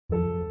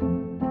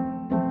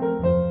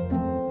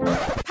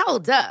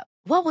Hold up.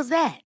 What was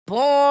that?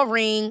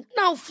 Boring.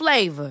 No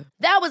flavor.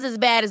 That was as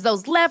bad as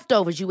those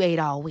leftovers you ate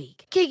all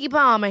week. Keke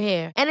Palmer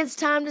here, and it's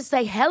time to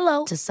say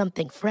hello to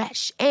something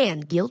fresh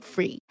and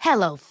guilt-free.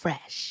 Hello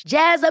Fresh.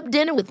 Jazz up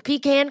dinner with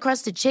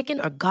pecan-crusted chicken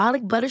or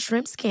garlic butter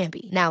shrimp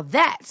scampi. Now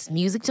that's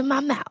music to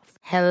my mouth.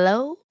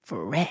 Hello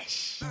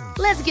Fresh.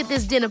 Let's get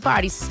this dinner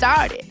party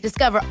started.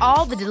 Discover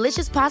all the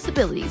delicious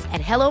possibilities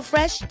at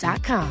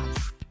hellofresh.com.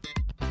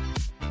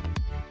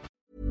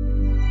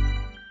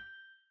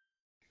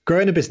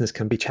 Growing a business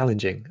can be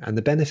challenging, and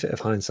the benefit of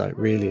hindsight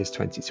really is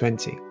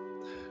 2020.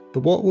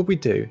 But what would we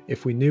do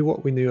if we knew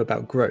what we knew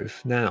about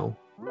growth now,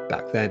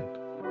 back then?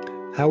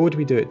 How would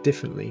we do it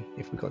differently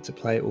if we got to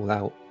play it all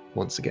out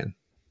once again?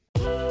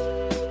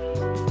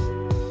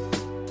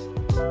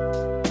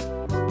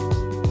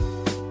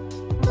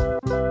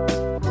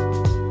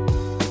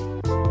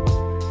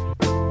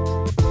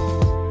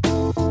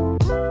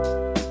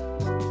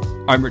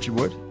 I'm Richard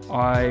Wood.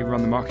 I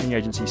run the marketing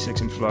agency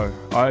Six and Flow.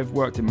 I've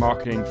worked in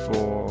marketing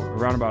for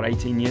around about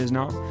 18 years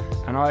now,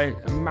 and I'm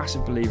a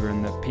massive believer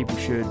in that people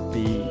should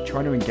be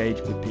trying to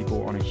engage with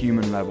people on a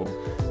human level,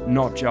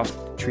 not just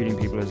treating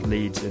people as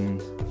leads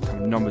and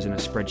kind of numbers in a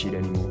spreadsheet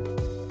anymore.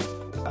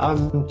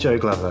 I'm Joe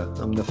Glover.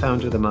 I'm the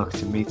founder of the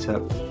Marketing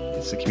Meetup.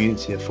 It's a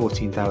community of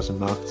 14,000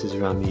 marketers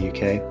around the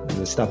UK and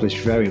established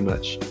very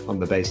much on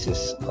the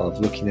basis of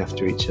looking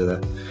after each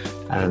other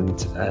and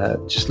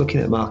just looking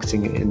at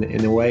marketing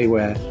in a way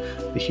where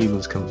the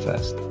humans come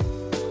first.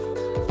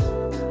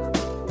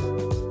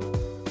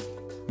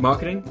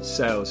 Marketing,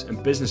 sales,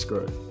 and business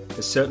growth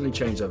has certainly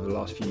changed over the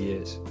last few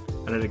years,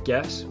 and at a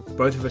guess,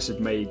 both of us have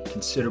made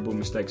considerable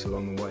mistakes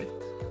along the way.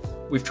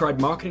 We've tried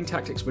marketing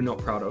tactics we're not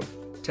proud of,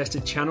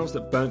 tested channels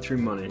that burnt through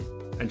money,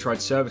 and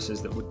tried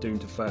services that were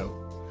doomed to fail.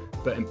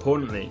 But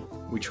importantly,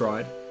 we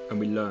tried and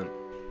we learned.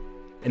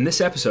 In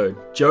this episode,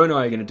 Joe and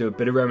I are going to do a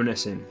bit of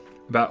reminiscing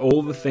about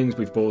all the things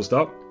we've ballsed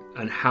up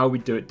and how we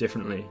do it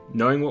differently,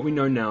 knowing what we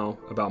know now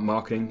about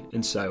marketing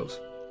and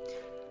sales.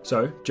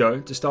 So,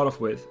 Joe, to start off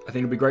with, I think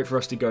it'd be great for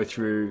us to go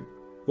through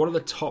what are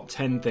the top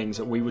 10 things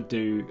that we would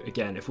do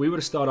again if we were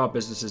to start our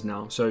businesses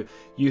now. So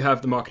you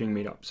have the Marketing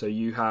Meetup. So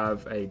you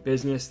have a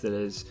business that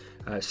is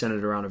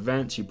centered around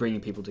events. You're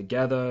bringing people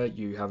together.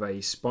 You have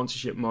a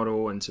sponsorship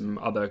model and some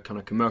other kind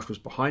of commercials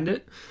behind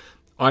it.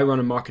 I run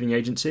a marketing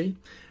agency.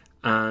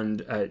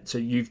 And so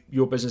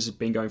your business has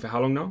been going for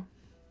how long now?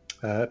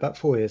 About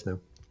 4 years now.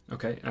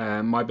 Okay.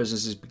 My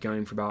business has been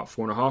going for about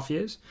 4.5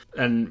 years.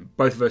 And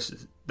both of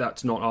us,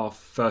 that's not our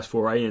first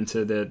foray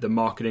into the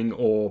marketing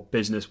or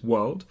business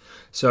world.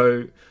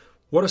 So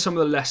what are some of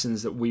the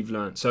lessons that we've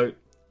learned? So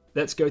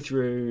let's go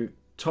through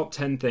top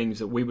 10 things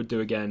that we would do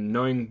again,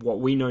 knowing what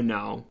we know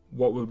now.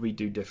 What would we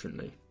do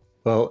differently?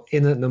 Well,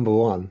 in at number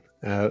one,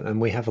 and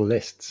we have a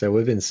list, so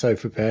we've been so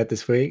prepared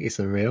this week, it's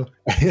unreal.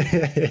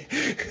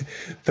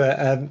 But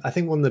I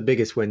think one of the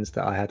biggest wins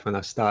that I had when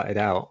I started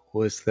out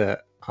was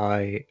that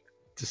I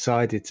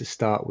decided to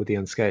start with the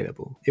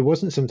unscalable. It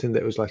wasn't something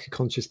that was like a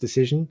conscious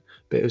decision,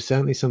 but it was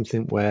certainly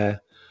something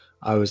where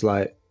I was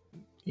like,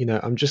 you know,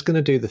 I'm just going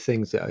to do the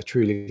things that are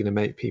truly going to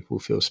make people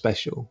feel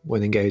special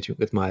when engaging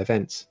with my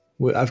events.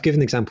 I've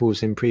given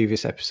examples in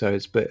previous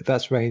episodes, but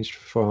that's ranged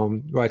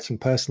from writing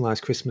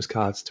personalized Christmas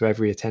cards to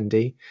every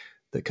attendee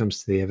that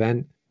comes to the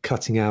event,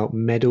 cutting out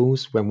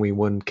medals when we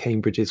won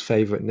Cambridge's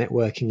favourite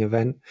networking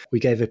event. We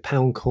gave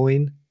 £1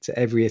 coin to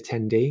every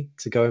attendee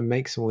to go and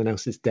make someone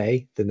else's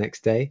day the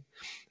next day.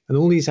 And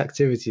all these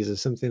activities are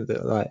something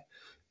that are like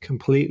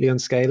completely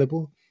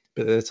unscalable,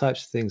 but they're the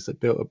types of things that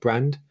built a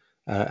brand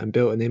and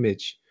built an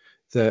image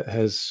that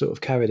has sort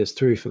of carried us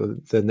through for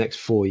the next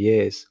 4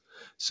 years.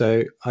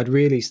 So I'd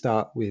really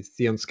start with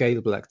the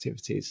unscalable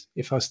activities.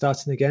 If I was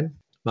starting again,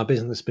 my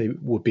business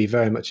would be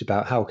very much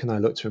about how can I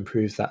look to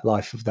improve that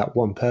life of that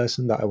one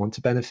person that I want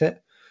to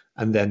benefit,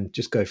 and then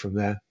just go from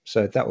there.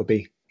 So that would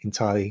be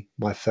entirely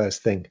my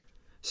first thing.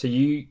 So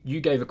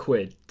you gave a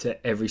quid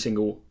to every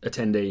single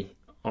attendee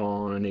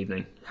on an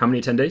evening. How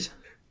many attendees?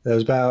 There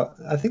was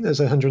I think there was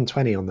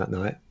 120 on that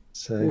night.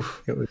 So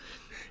it was,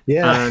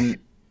 yeah. And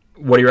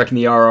what do you reckon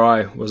the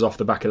ROI was off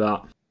the back of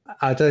that?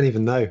 I don't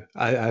even know.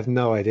 I have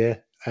no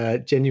idea.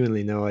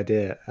 Genuinely no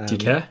idea. Do you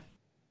care?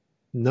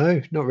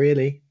 No, not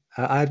really.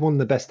 I had one of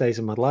the best days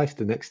of my life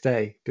the next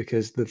day,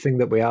 because the thing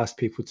that we asked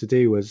people to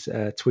do was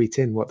tweet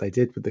in what they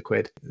did with the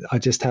quid. I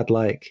just had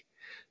like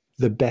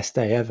the best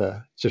day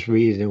ever, just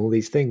reading all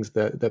these things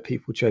that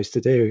people chose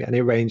to do. And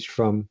it ranged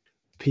from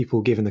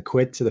people giving a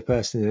quid to the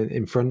person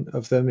in front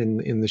of them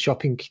in the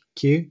shopping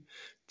queue,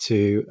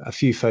 to a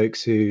few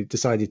folks who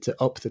decided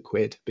to up the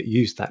quid but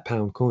used that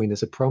 £1 coin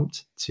as a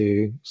prompt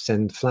to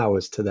send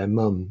flowers to their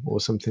mum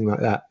or something like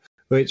that,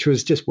 which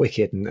was just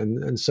wicked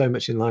and so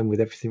much in line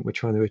with everything we're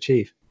trying to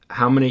achieve.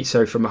 How many,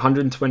 so from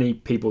 120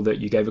 people that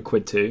you gave a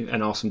quid to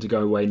and asked them to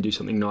go away and do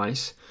something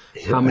nice,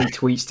 how many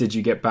tweets did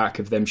you get back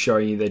of them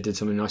showing you they did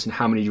something nice, and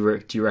how many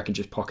do you reckon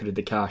just pocketed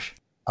the cash?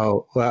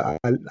 Oh, well,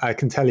 I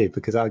can tell you,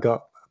 because I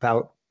got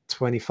about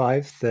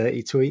 25,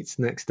 30 tweets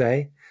next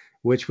day,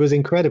 which was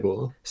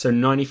incredible. So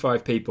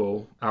 95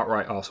 people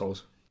outright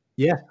arseholes.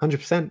 Yeah,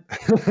 100%.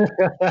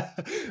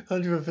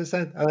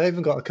 100%. I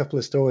even got a couple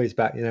of stories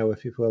back, where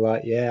people are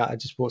like, yeah, I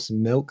just bought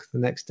some milk the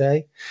next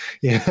day.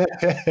 Yeah.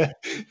 I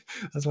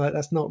was like,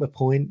 that's not the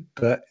point.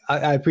 But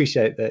I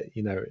appreciate that,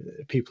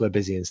 people are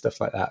busy and stuff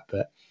like that.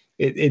 But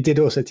it did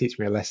also teach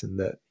me a lesson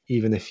that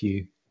even if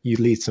you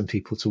lead some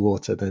people to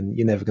water, then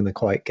you're never going to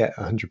quite get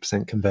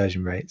 100%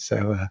 conversion rate.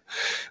 So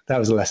that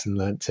was a lesson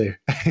learned too.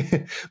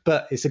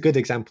 But it's a good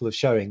example of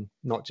showing,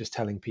 not just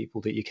telling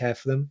people that you care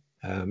for them,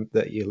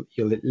 that you're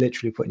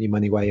literally putting your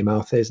money where your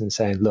mouth is and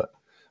saying, look,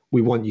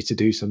 we want you to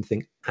do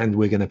something and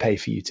we're going to pay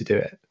for you to do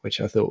it, which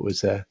I thought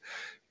was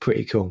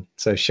pretty cool.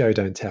 So show,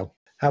 don't tell.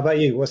 How about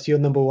you? What's your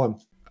number one?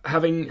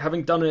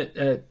 Having done it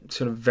at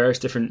sort of various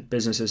different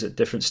businesses at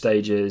different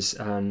stages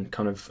and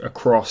kind of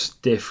across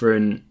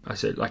different, I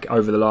said, like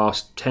over the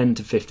last 10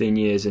 to 15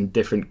 years in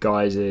different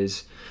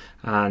guises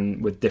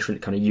and with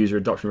different kind of user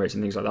adoption rates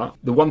and things like that,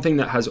 the one thing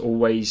that has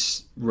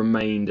always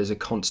remained as a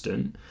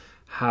constant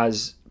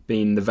has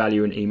been the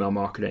value in email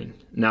marketing.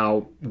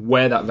 Now,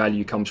 where that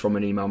value comes from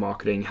in email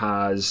marketing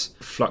has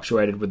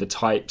fluctuated with the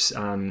types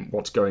and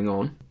what's going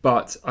on.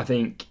 But I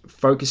think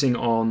focusing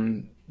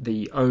on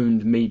the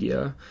owned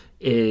media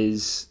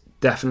is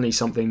definitely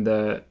something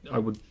that I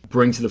would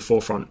bring to the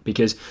forefront,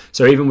 because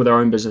so even with our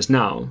own business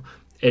now,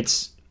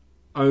 it's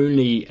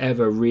only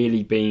ever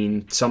really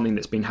been something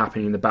that's been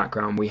happening in the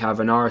background. We have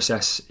an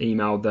RSS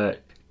email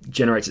that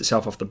generates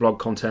itself off the blog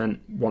content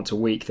once a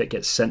week that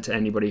gets sent to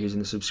anybody who's in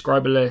the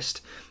subscriber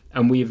list.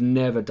 And we've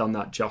never done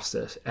that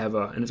justice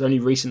ever. And it's only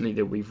recently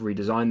that we've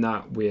redesigned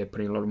that. We're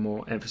putting a lot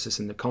more emphasis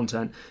in the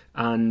content,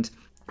 and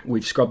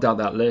we've scrubbed out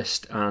that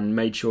list and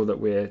made sure that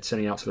we're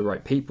sending out to the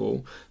right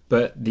people.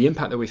 But the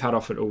impact that we've had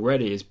off it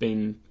already has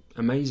been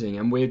amazing,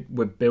 and we're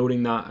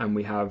building that, and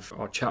we have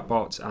our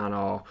chatbots and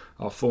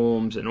our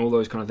forms and all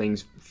those kind of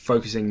things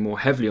focusing more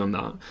heavily on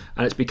that,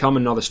 and it's become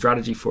another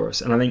strategy for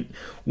us. And I think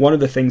one of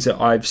the things that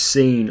I've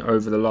seen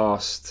over the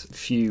last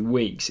few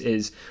weeks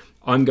is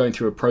I'm going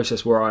through a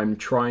process where I'm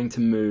trying to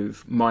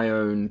move my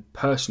own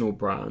personal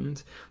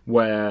brand,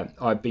 where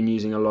I've been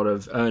using a lot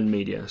of earned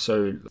media,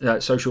 so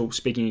social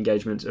speaking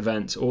engagements,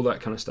 events, all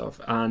that kind of stuff.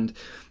 And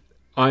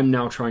I'm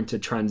now trying to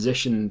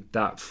transition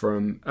that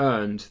from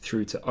earned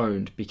through to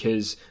owned,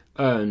 because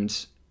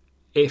earned,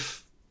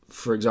 if,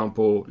 for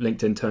example,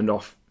 LinkedIn turned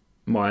off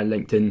my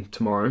LinkedIn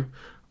tomorrow,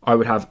 I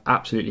would have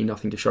absolutely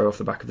nothing to show off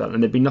the back of that,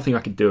 and there'd be nothing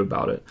I could do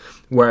about it.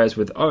 Whereas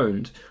with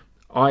owned,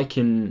 I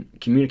can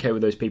communicate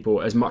with those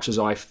people as much as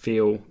I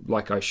feel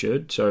like I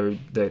should. So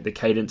the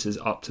cadence is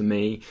up to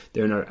me.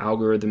 There are no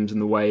algorithms in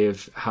the way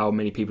of how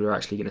many people are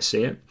actually going to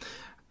see it.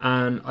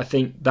 And I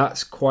think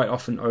that's quite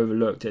often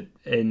overlooked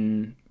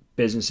in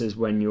businesses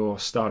when you're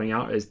starting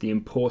out, is the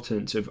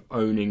importance of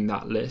owning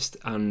that list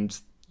and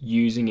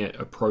using it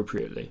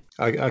appropriately.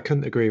 I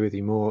couldn't agree with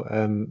you more.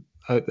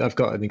 I've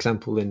got an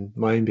example in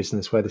my own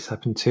business where this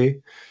happened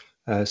too.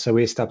 So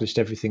we established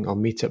everything on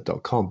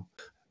meetup.com,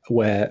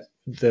 where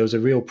there was a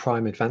real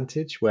prime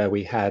advantage where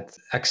we had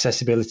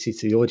accessibility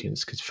to the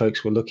audience because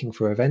folks were looking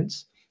for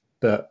events.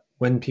 But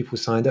when people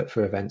signed up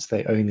for events,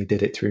 they only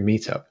did it through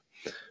Meetup,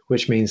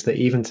 which means that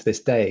even to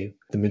this day,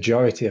 the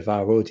majority of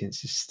our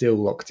audience is still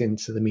locked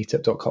into the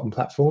meetup.com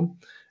platform.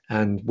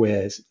 And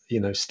we're,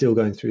 still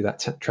going through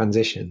that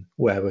transition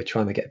where we're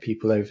trying to get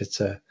people over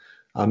to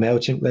our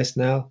MailChimp list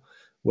now,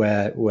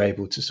 where we're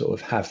able to sort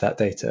of have that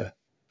data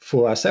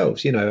for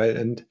ourselves,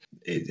 and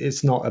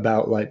it's not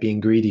about like being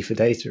greedy for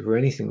data or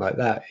anything like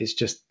that. It's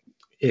just,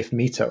 if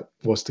Meetup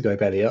was to go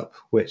belly up,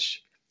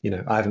 which,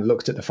 I haven't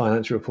looked at the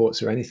financial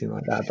reports or anything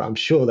like that, but I'm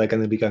sure they're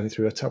going to be going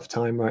through a tough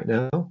time right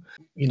now.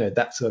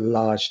 That's a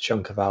large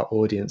chunk of our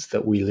audience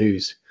that we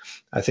lose.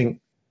 I think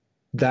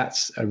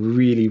that's a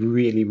really,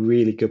 really,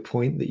 really good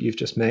point that you've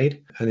just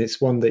made. And it's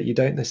one that you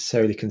don't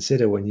necessarily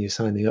consider when you're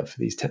signing up for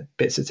these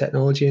bits of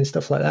technology and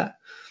stuff like that.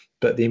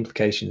 But the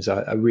implications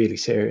are really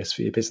serious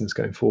for your business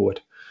going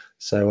forward.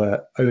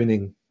 So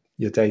owning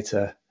your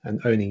data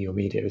and owning your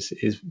media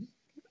is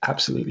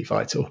absolutely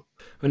vital.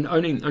 And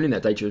owning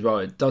that data as well,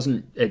 it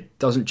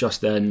doesn't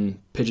just then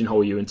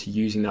pigeonhole you into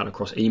using that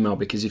across email,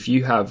 because if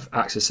you have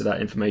access to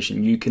that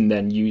information, you can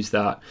then use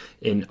that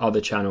in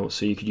other channels.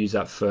 So you could use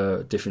that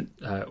for different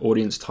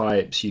audience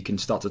types. You can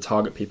start to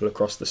target people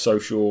across the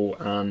social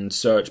and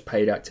search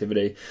paid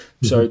activity.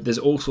 Mm-hmm. So there's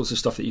all sorts of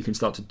stuff that you can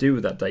start to do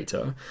with that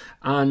data.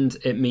 And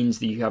it means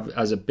that you have,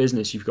 as a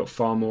business, you've got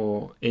far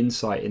more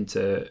insight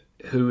into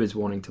who is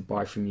wanting to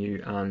buy from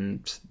you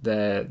and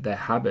their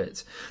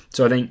habits.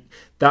 So I think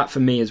that for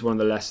me is one of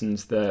the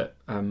lessons that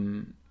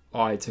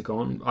I took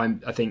on.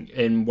 I think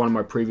in one of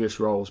my previous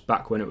roles,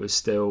 back when it was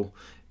still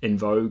in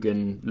vogue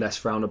and less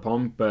frowned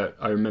upon, but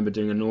I remember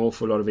doing an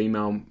awful lot of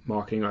email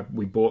marketing.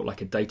 We bought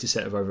like a data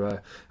set of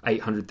over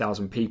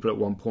 800,000 people at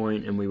one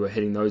point, and we were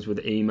hitting those with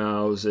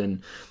emails,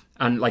 and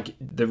like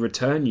the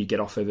return you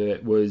get off of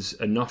it was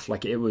enough.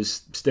 Like it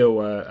was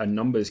still a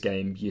numbers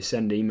game. You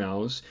send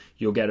emails,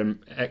 you'll get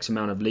an X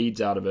amount of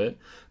leads out of it.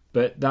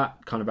 But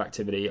that kind of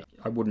activity,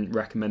 I wouldn't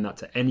recommend that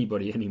to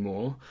anybody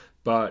anymore.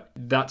 But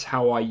that's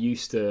how I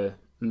used to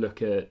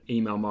look at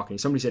email marketing.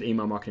 Somebody said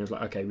email marketing. I was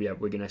like, okay, yeah,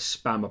 we're going to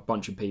spam a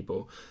bunch of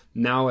people.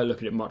 Now I look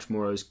at it much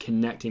more as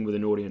connecting with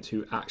an audience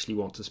who actually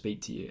want to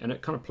speak to you. And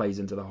it kind of plays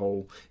into the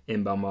whole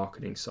inbound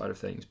marketing side of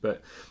things.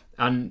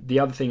 And the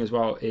other thing as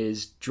well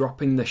is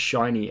dropping the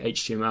shiny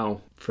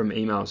HTML from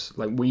emails.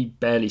 Like, we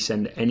barely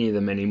send any of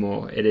them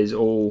anymore. It is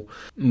all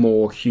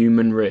more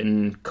human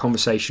written,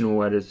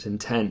 conversational at its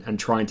intent, and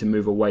trying to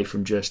move away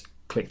from just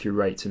click-through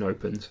rates and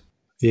opens.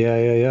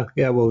 Yeah.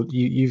 Well,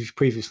 you've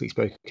previously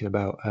spoken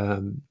about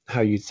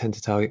how you tend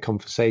to target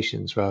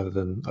conversations rather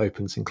than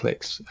opens and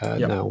clicks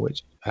now,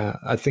 which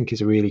I think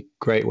is a really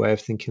great way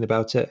of thinking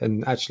about it.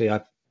 And actually,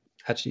 I've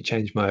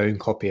changed my own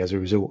copy as a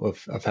result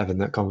of having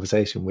that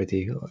conversation with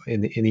you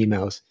in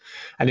emails.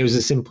 And it was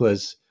as simple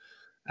as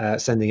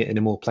sending it in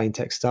a more plain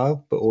text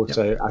style, but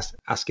also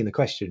asking a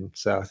question.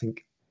 So I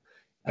think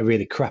a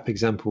really crap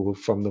example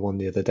from the one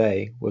the other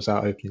day was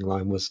our opening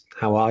line was,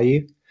 "How are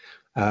you?"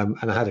 And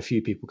I had a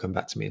few people come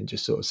back to me and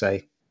just sort of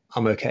say,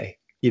 "I'm okay,"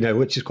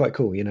 which is quite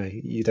cool.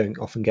 You don't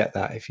often get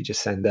that if you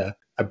just send a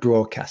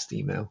broadcast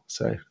email.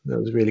 So that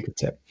was a really good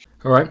tip.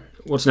 All right.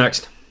 What's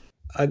next?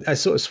 I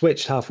sort of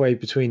switched halfway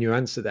between your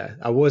answer there.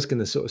 I was going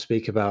to sort of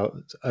speak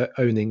about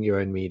owning your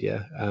own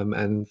media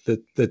and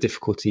the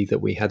difficulty that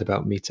we had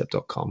about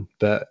meetup.com.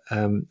 But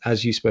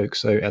as you spoke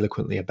so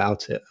eloquently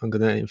about it, I'm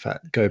going to, in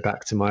fact, go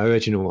back to my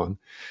original one,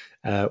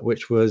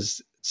 which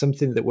was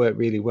something that worked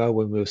really well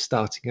when we were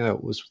starting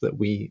out, was that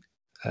we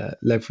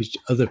leveraged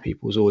other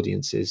people's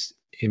audiences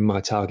in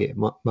my target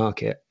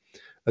market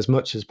as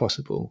much as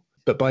possible,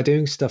 but by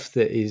doing stuff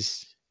that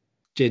is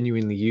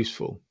genuinely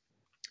useful.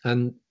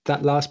 And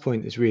that last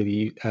point is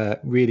really,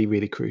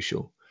 really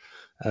crucial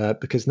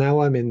because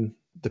now I'm in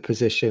the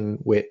position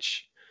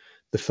which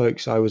the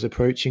folks I was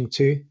approaching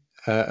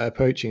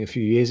a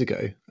few years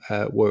ago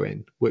were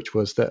in, which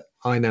was that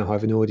I now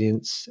have an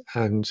audience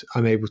and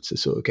I'm able to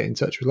sort of get in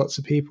touch with lots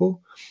of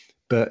people.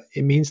 But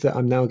it means that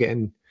I'm now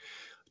getting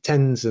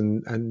tens of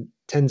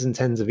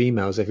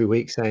emails every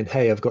week saying,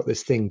 "Hey, I've got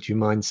this thing. Do you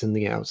mind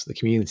sending it out to the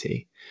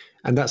community?"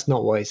 And that's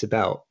not what it's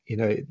about.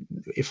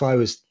 If I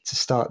was to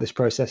start this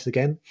process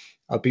again,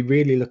 I'd be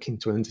really looking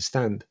to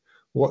understand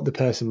what the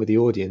person with the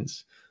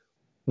audience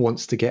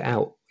wants to get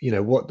out,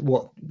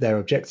 what their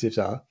objectives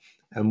are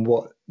and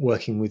what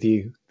working with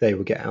you they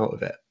will get out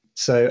of it.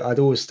 So I'd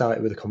always start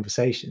it with a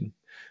conversation,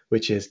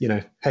 which is,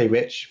 "Hey,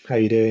 Rich, how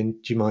you doing?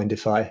 Do you mind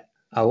if I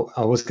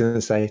was going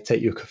to say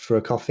take you for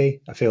a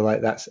coffee?" I feel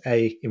like that's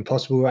A,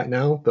 impossible right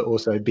now, but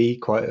also B,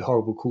 quite a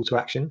horrible call to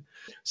action.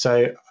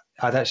 So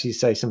I'd actually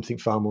say something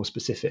far more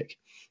specific.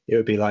 It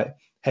would be like,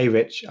 "Hey,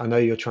 Rich, I know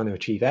you're trying to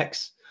achieve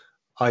X.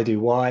 I do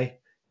Y.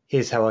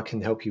 Here's how I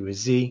can help you with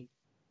Z.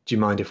 Do you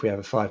mind if we have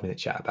a 5-minute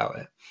chat about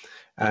it?"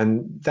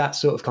 And that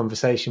sort of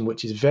conversation,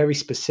 which is very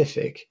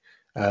specific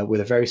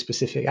with a very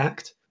specific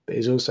act, but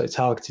is also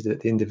targeted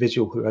at the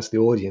individual who has the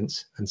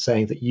audience and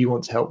saying that you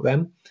want to help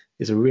them,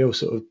 is a real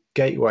sort of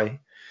gateway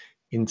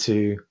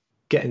into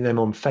getting them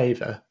on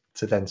favor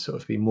to then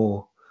sort of be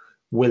more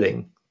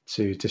willing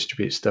to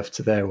distribute stuff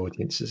to their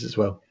audiences as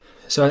well.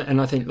 So,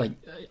 and I think like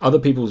other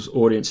people's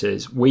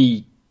audiences,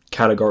 we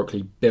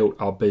categorically built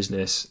our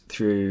business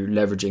through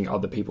leveraging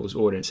other people's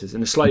audiences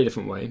in a slightly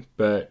different way,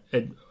 but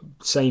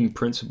same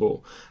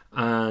principle.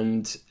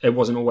 And it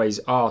wasn't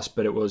always us,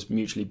 but it was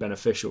mutually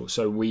beneficial.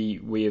 So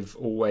we have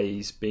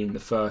always been the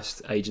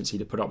first agency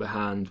to put up the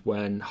hand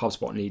when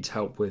HubSpot needs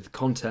help with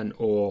content,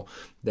 or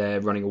they're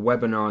running a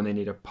webinar and they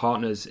need a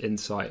partner's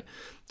insight.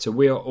 So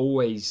we are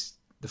always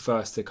the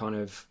first to kind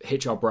of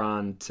hitch our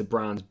brand to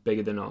brands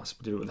bigger than us.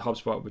 We do it with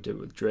HubSpot, we do it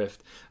with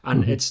Drift.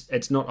 And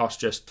it's not us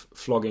just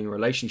flogging a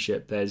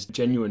relationship. There's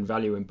genuine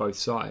value in both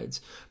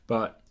sides.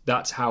 But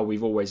that's how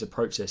we've always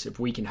approached this. If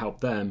we can help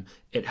them,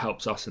 it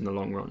helps us in the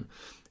long run.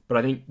 But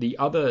I think the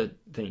other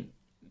thing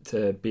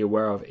to be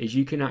aware of is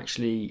you can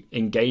actually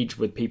engage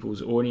with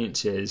people's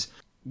audiences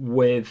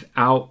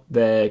without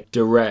their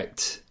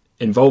direct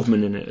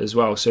involvement in it as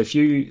well. So if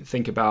you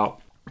think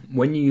about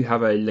when you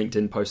have a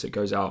LinkedIn post that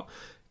goes out,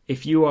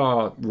 if you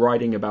are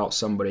writing about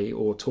somebody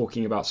or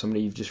talking about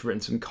somebody, you've just written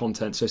some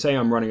content. So say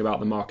I'm running about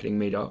the marketing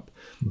meetup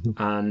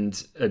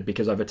and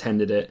because I've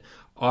attended it,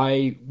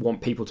 I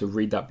want people to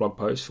read that blog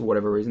post for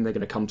whatever reason. They're going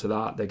to come to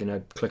that. They're going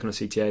to click on a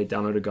CTA,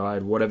 download a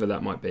guide, whatever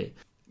that might be.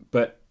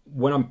 But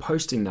when I'm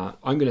posting that,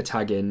 I'm going to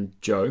tag in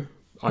Joe.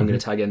 I'm going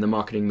to tag in the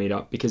marketing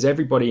meetup, because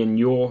everybody in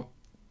your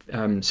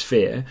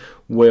sphere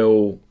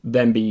will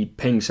then be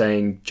ping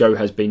saying Joe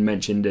has been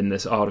mentioned in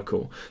this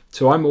article.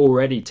 So I'm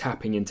already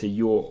tapping into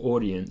your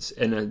audience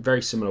in a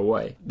very similar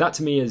way. That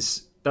to me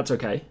that's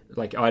okay.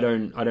 Like I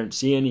don't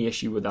see any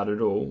issue with that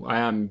at all. I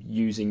am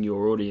using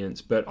your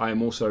audience, but I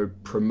am also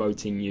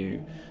promoting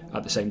you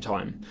at the same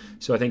time.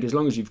 So I think as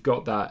long as you've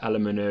got that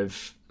element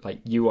of like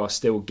you are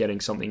still getting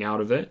something out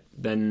of it,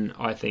 then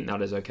I think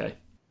that is okay.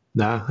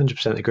 No,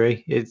 100%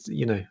 agree. It's,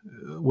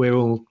 we're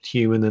all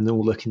human and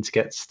all looking to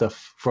get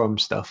stuff from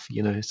stuff,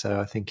 so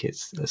I think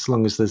it's, as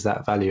long as there's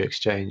that value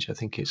exchange, I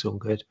think it's all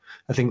good.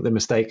 I think the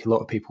mistake a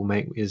lot of people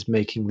make is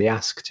making the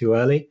ask too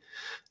early,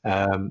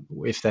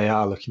 if they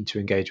are looking to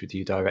engage with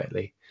you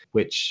directly,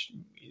 which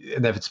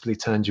inevitably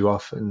turns you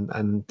off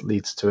and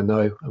leads to a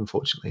no,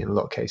 unfortunately, in a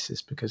lot of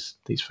cases, because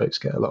these folks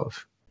get a lot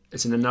of.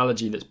 It's an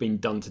analogy that's been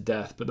done to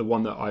death, but the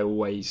one that I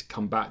always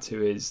come back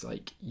to is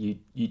like you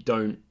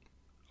don't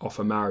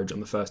offer marriage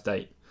on the first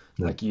date.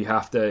 No. Like you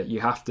have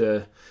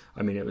to.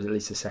 I mean, it was at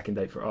least a second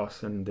date for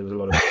us, and there was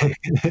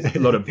a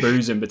lot of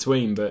booze in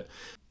between. But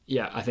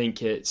yeah, I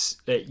think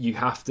you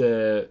have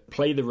to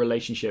play the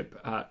relationship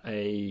at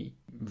a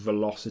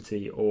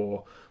velocity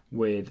or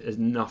with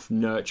enough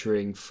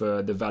nurturing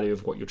for the value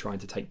of what you're trying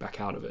to take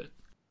back out of it.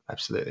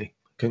 Absolutely,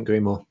 couldn't agree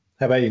more.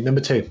 How about you?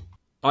 Number 2.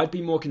 I'd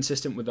be more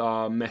consistent with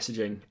our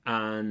messaging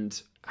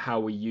and how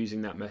we're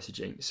using that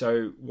messaging.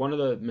 So one of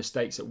the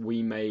mistakes that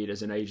we made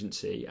as an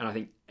agency, and I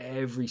think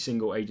every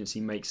single agency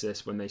makes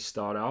this when they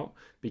start out,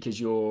 because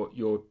you're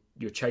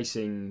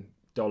chasing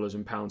dollars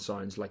and pound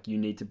signs, like you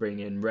need to bring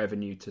in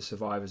revenue to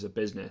survive as a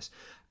business,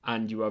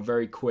 and you are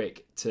very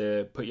quick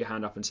to put your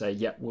hand up and say,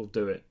 "Yep, we'll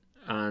do it,"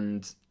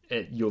 and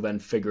you'll then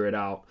figure it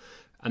out,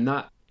 and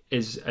that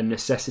is a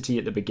necessity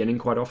at the beginning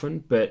quite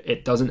often, but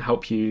it doesn't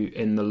help you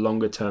in the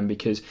longer term,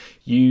 because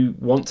you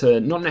want to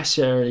not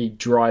necessarily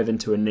drive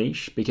into a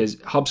niche, because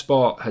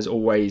HubSpot has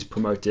always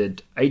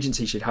promoted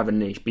agencies should have a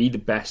niche, be the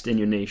best in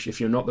your niche.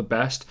 If you're not the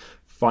best,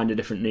 find a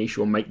different niche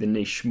or make the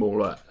niche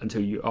smaller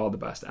until you are the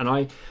best. And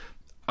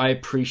I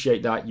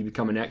appreciate that you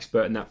become an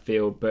expert in that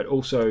field, but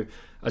also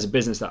as a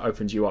business that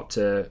opens you up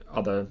to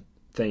other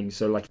things.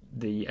 So like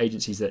the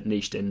agencies that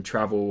niched in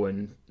travel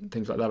and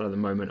things like that at the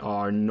moment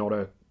are not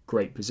a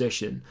great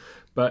position,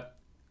 but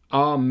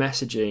our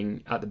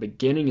messaging at the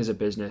beginning as a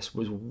business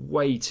was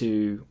way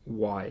too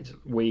wide.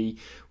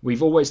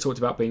 We've always talked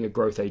about being a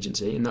growth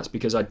agency, and that's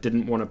because I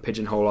didn't want to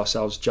pigeonhole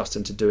ourselves just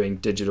into doing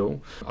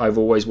digital. I've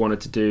always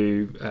wanted to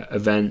do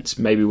events.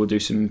 Maybe we'll do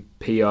some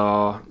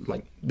PR.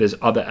 Like there's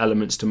other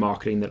elements to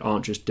marketing that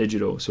aren't just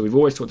digital. So we've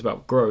always talked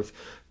about growth,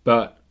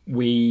 but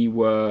we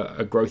were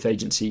a growth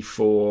agency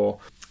for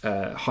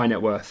high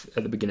net worth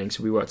at the beginning,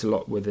 so we worked a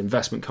lot with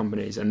investment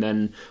companies, and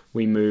then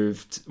we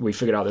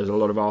figured out there's a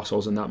lot of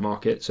arseholes in that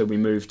market, so we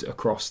moved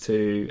across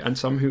to, and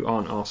some who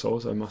aren't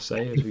arseholes, I must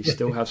say, as we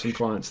still have some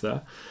clients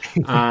there,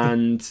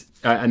 and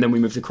then we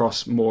moved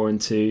across more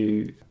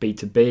into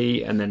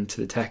B2B, and then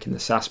to the tech and the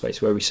SaaS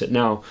space where we sit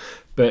now.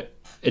 But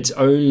it's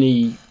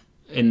only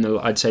in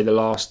I'd say the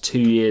last 2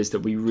 years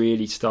that we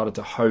really started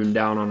to hone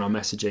down on our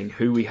messaging,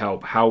 who we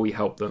help, how we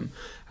help them,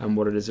 and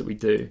what it is that we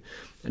do.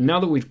 And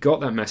now that we've got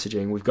that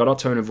messaging, we've got our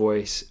tone of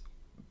voice,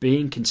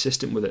 being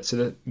consistent with it. So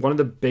that one of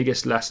the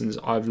biggest lessons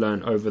I've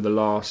learned over the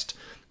last,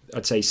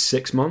 I'd say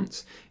 6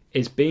 months,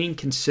 is being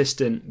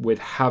consistent with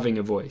having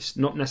a voice.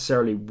 Not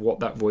necessarily what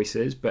that voice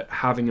is, but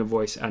having a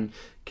voice and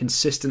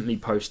consistently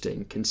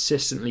posting,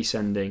 consistently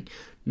sending.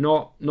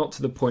 Not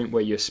to the point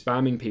where you're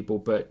spamming people,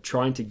 but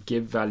trying to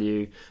give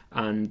value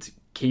and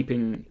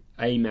keeping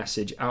a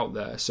message out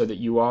there so that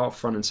you are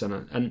front and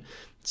center. And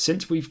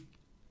since we've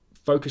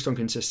focused on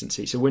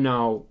consistency, so we're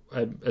now,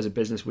 as a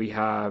business, we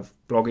have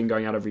blogging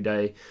going out every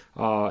day.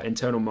 Our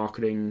internal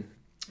marketing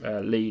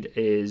lead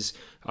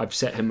I've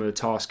set him a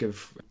task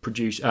of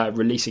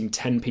releasing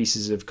 10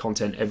 pieces of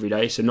content every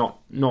day. So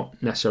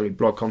not necessarily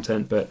blog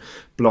content, but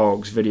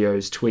blogs,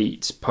 videos,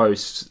 tweets,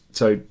 posts.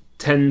 So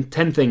 10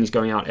 things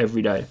going out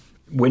every day.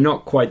 We're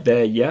not quite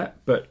there yet,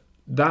 but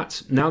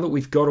that's, now that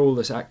we've got all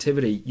this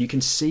activity, you can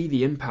see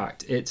the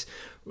impact. It's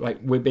like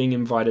we're being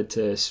invited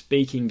to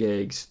speaking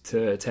gigs,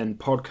 to attend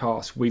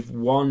podcasts. We've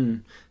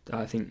won,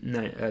 I think,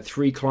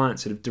 3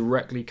 clients that have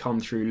directly come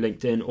through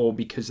LinkedIn, or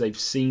because they've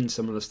seen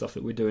some of the stuff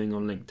that we're doing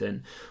on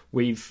LinkedIn.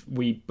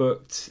 We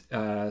booked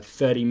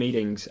 30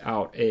 meetings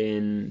out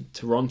in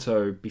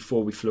Toronto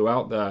before we flew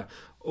out there,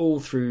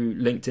 all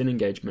through LinkedIn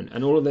engagement.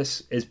 And all of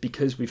this is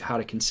because we've had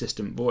a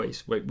consistent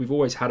voice. We've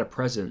always had a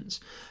presence,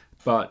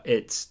 but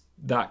it's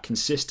that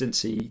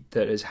consistency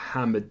that has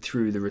hammered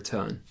through the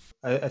return.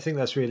 I think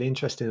that's really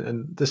interesting,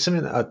 and there's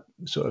something that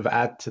I'd sort of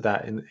add to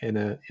that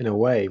in a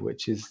way,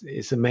 which is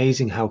it's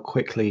amazing how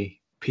quickly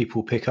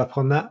people pick up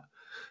on that.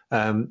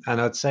 And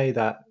I'd say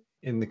that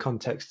in the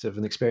context of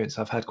an experience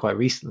I've had quite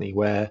recently,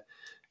 where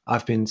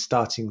I've been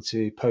starting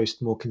to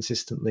post more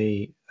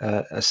consistently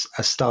a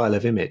style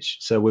of image.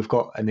 So we've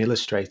got an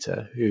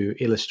illustrator who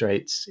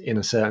illustrates in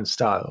a certain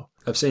style.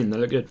 I've seen, they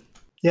look good.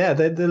 Yeah,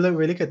 they look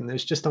really good, and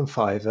it's just on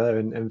Fiverr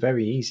and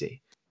very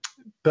easy.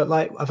 But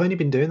like I've only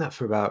been doing that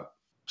for about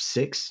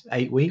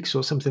 6-8 weeks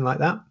or something like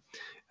that.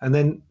 And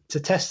then to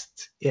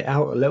test it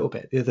out a little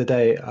bit, the other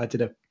day I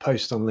did a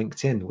post on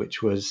LinkedIn,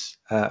 which was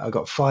I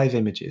got 5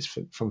 images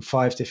from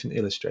 5 different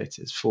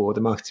illustrators for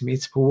the Marketing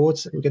Meetup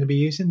Awards that we're going to be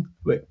using.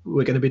 We're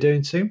going to be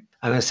doing soon.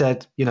 And I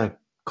said,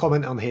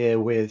 comment on here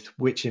with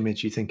which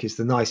image you think is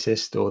the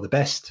nicest or the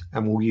best,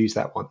 and we'll use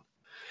that one.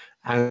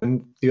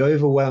 And the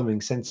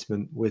overwhelming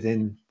sentiment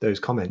within those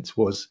comments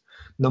was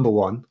number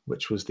one,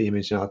 which was the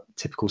image in our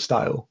typical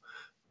style,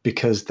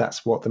 because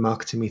that's what the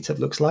marketing meetup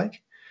looks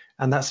like.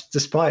 And that's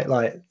despite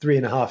like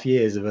 3.5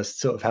 years of us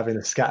sort of having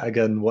a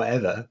scattergun,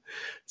 whatever.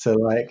 So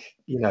like,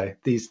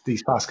 these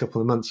past couple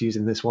of months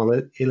using this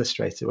one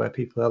illustrator where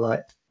people are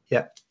like,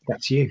 yeah,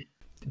 that's you.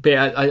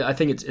 But I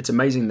think it's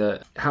amazing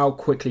that how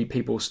quickly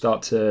people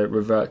start to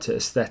revert to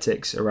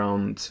aesthetics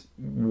around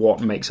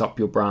what makes up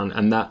your brand,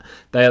 and that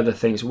they are the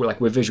things.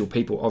 We're visual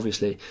people,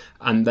 obviously,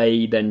 and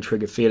they then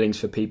trigger feelings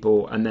for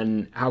people, and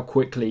then how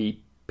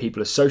quickly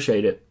people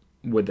associate it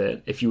with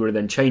it. If you were to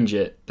then change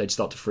it, they'd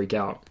start to freak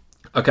out.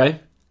 Okay,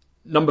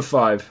 number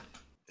 5.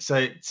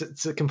 So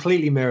to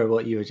completely mirror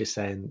what you were just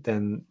saying,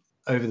 then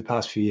over the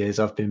past few years,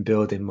 I've been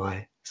building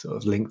my sort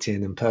of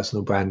LinkedIn and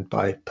personal brand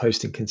by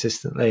posting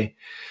consistently,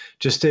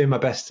 just doing my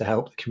best to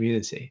help the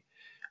community.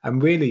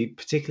 And really,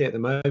 particularly at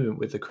the moment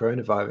with the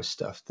coronavirus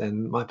stuff,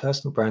 then my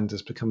personal brand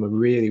has become a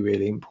really,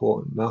 really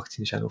important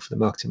marketing channel for the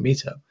marketing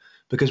meetup,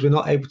 because we're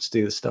not able to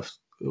do the stuff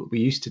we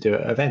used to do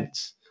at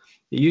events.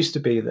 It used to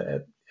be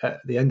that at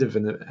the end of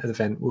an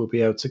event, we'll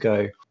be able to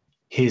go,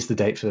 here's the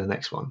date for the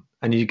next one.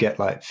 And you get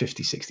like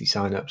 50, 60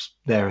 signups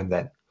there and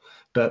then.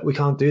 But we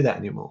can't do that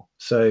anymore.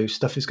 So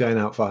stuff is going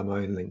out via my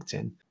own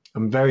LinkedIn.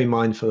 I'm very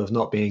mindful of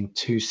not being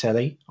too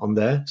selly on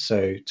there.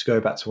 So to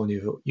go back to one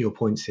of your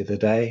points the other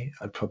day,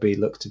 I'd probably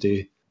look to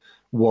do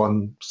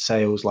one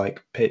sales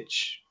like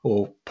pitch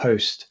or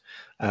post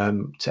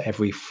to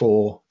every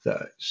 4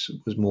 that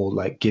was more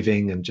like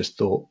giving and just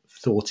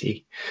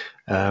thoughty.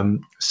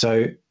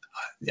 So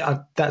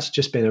that's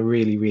just been a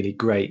really, really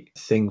great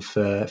thing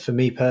for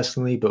me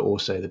personally, but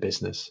also the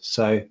business.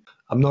 So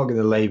I'm not going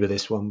to labor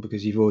this one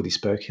because you've already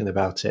spoken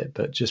about it,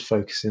 but just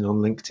focusing on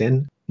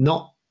LinkedIn,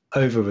 not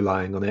over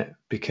relying on it,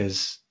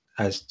 because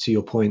as to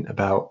your point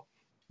about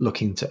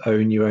looking to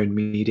own your own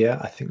media,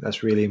 I think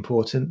that's really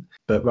important.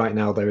 But right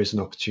now there is an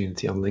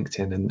opportunity on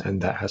LinkedIn,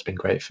 and that has been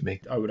great for me.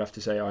 I would have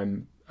to say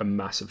I'm a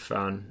massive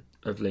fan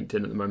of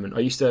LinkedIn at the moment. I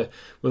used to,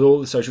 with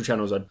all the social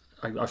channels,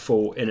 I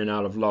fall in and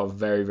out of love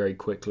very, very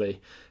quickly.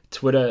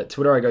 Twitter,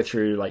 I go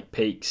through like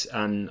peaks,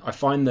 and I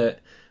find that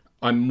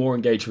I'm more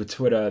engaged with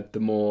Twitter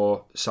the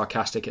more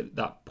sarcastic at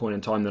that point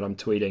in time that I'm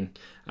tweeting.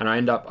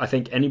 And I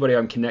think anybody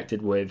I'm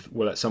connected with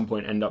will at some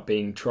point end up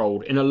being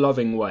trolled in a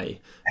loving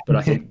way. But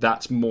I think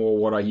that's more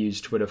what I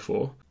use Twitter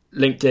for.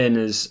 LinkedIn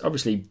is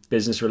obviously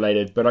business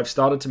related, but I've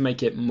started to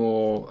make it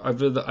more,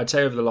 I'd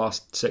say over the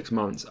last 6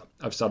 months,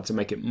 I've started to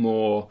make it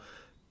more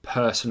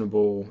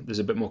personable. There's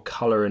a bit more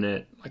color in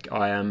it. Like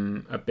I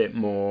am a bit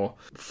more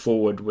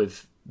forward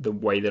with the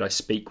way that I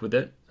speak with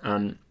it.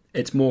 And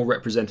it's more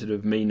representative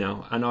of me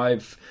now, and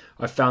I've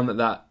found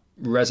that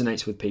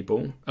resonates with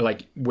people.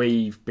 Like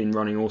we've been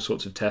running all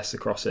sorts of tests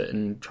across it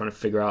and trying to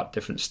figure out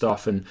different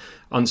stuff, and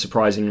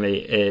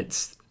unsurprisingly,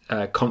 it's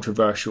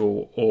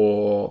controversial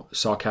or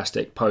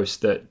sarcastic posts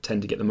that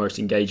tend to get the most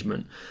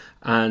engagement.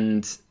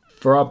 And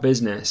for our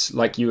business,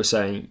 like you were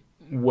saying,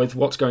 with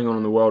what's going on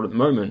in the world at the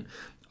moment,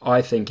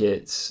 I think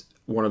it's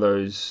one of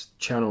those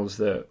channels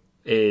that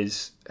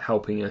is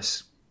helping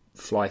us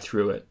fly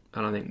through it,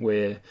 and I think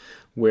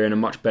we're in a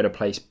much better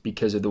place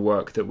because of the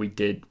work that we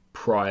did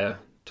prior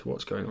to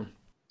what's going on.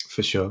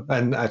 For sure.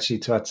 And actually,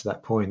 to add to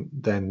that point,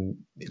 then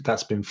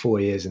that's been 4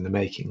 years in the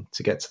making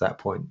to get to that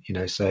point,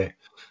 so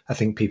I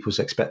think people's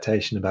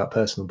expectation about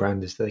personal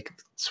brand is they can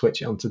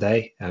switch it on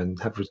today and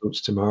have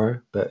results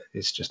tomorrow, but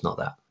it's just not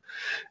that.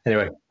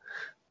 Anyway,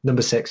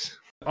 number 6.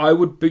 I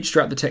would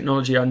bootstrap the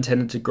technology I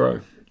intended to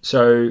grow.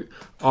 So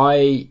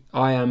I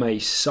am a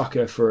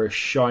sucker for a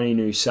shiny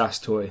new SaaS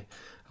toy.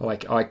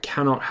 Like I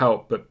cannot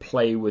help but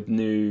play with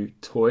new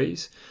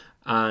toys,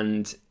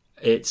 and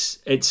it's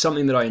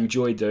something that I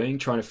enjoy doing,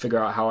 trying to figure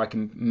out how I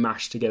can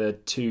mash together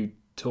 2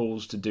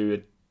 tools to do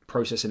a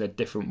process in a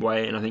different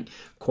way. And I think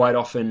quite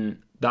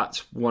often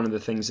that's one of the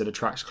things that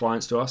attracts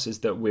clients to us, is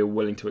that we're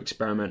willing to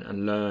experiment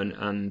and learn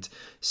and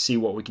see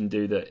what we can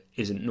do that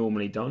isn't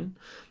normally done.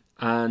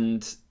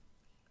 And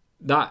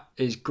that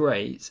is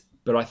great.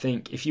 But I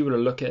think if you were to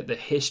look at the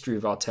history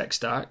of our tech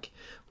stack,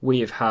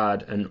 we have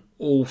had an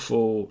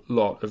awful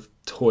lot of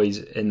toys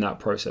in that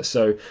process.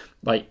 So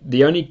like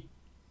the only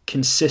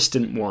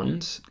consistent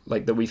ones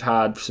like that we've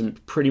had from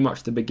pretty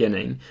much the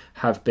beginning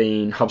have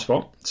been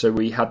HubSpot. So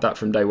we had that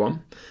from day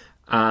one,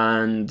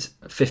 and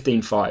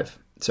 15.5.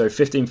 So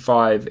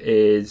 15.5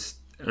 is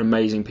an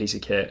amazing piece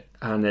of kit,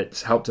 and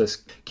it's helped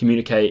us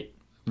communicate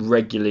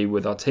regularly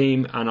with our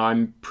team. And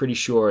I'm pretty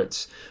sure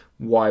it's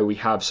why we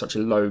have such a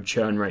low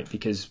churn rate,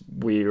 because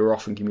we are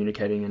often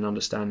communicating and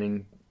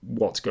understanding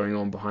what's going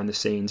on behind the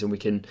scenes, and we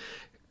can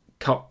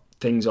cut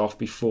things off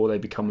before they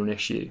become an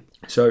issue.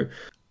 So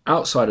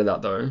outside of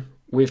that though,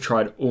 we've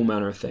tried all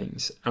manner of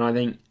things, and I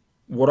think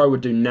what I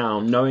would do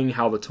now, knowing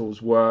how the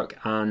tools work,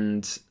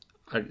 and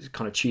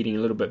kind of cheating a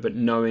little bit, but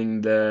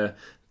knowing the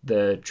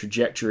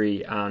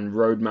trajectory and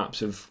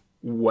roadmaps of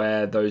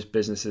where those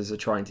businesses are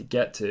trying to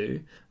get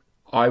to,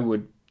 I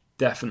would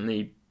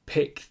definitely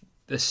pick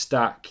the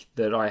stack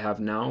that I have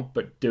now,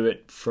 but do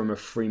it from a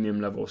freemium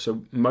level.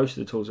 So most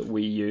of the tools that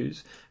we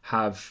use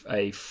have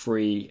a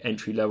free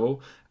entry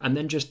level, and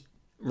then just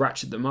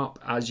ratchet them up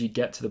as you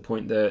get to the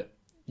point that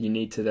you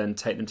need to then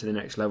take them to the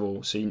next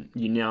level. So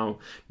you now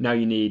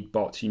you need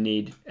bots, you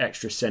need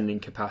extra sending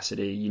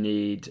capacity, you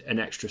need an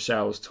extra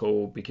sales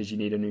tool because you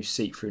need a new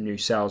seat for a new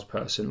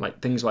salesperson,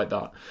 like things like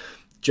that.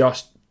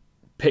 Just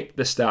pick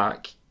the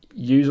stack,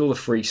 use all the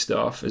free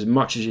stuff as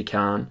much as you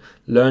can,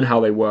 learn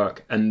how they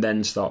work, and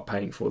then start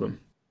paying for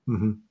them.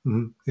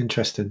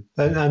 Interesting.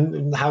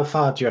 And how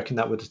far do you reckon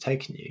that would have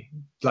taken you?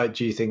 Like,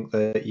 do you think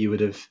that you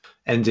would have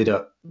ended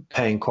up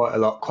paying quite a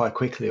lot quite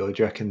quickly, or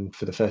do you reckon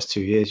for the first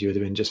 2 years you would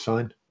have been just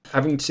fine?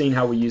 Having seen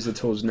how we use the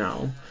tools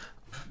now,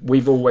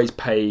 we've always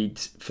paid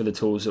for the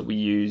tools that we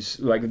use.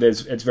 Like,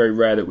 it's very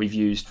rare that we've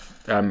used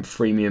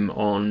freemium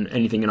on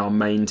anything in our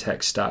main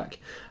tech stack.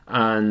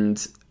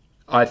 And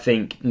I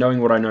think, knowing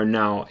what I know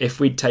now, if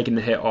we'd taken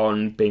the hit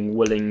on being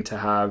willing to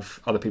have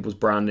other people's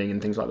branding and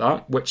things like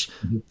that, which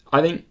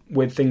I think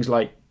with things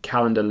like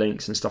calendar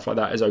links and stuff like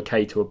that is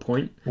okay to a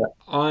point,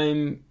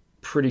 I'm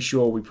pretty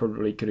sure we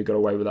probably could have got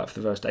away with that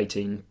for the first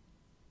 18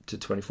 to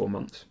 24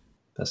 months.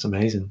 That's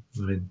amazing.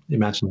 I mean,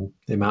 imagine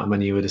the amount of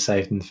money you would have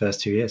saved in the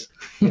first 2 years.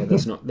 Yeah,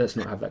 let's not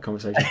have that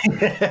conversation.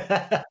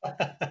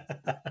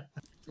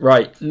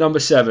 Right, number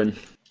 7.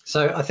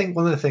 So I think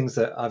one of the things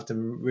that I've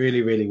done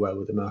really, really well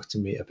with the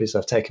marketing meetup is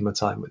I've taken my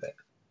time with it.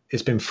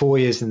 It's been 4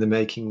 years in the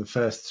making. The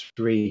first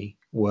 3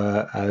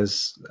 were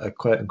as a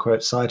quote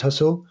unquote side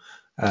hustle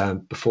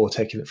before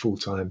taking it full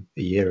time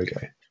a year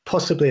ago.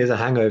 Possibly as a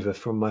hangover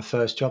from my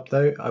first job,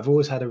 though. I've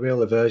always had a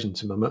real aversion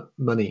to my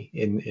money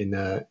in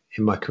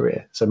my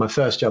career. So my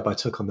first job I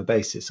took on the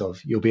basis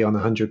of you'll be on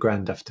 100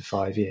 grand after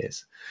 5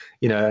 years,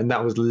 and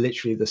that was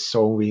literally the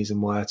sole reason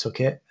why I took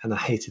it, and I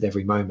hated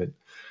every moment.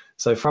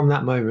 So from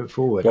that moment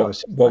forward,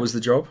 what was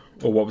the job,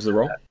 or what was the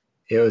role?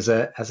 It was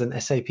as an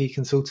SAP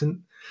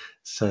consultant.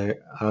 So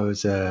I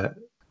was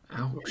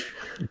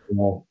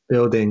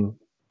building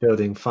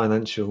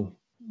financial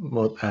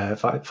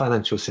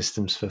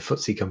systems for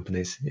FTSE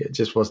companies. It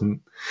just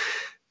wasn't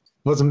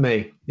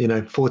me.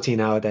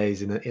 14-hour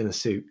days in a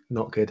suit,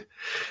 not good.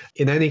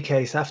 In any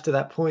case, after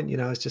that point,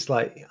 I was just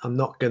like, I'm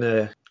not going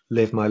to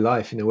live my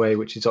life in a way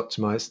which is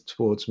optimized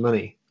towards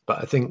money.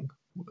 But I think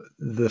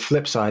the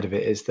flip side of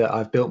it is that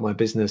I've built my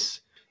business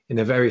in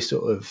a very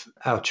sort of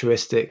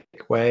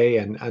altruistic way,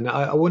 and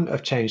I wouldn't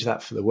have changed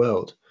that for the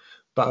world,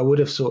 but I would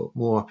have sought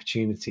more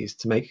opportunities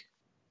to make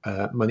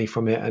money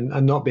from it,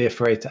 and not be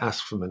afraid to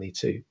ask for money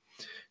too.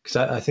 Because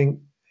I think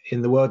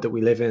in the world that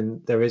we live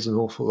in, there is an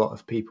awful lot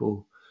of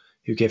people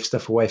who give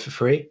stuff away for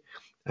free,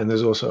 and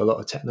there's also a lot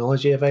of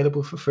technology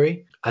available for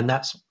free, and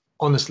that's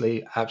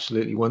honestly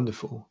absolutely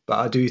wonderful. But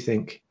I do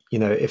think,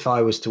 if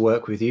I was to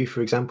work with you,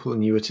 for example,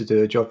 and you were to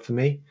do a job for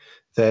me,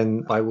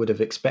 then I would have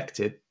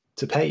expected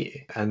to pay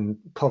you. And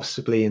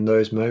possibly in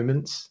those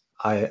moments,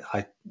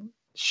 I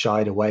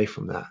shied away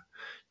from that.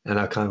 And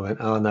I kind of went,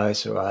 oh, no,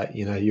 it's all right.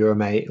 You're a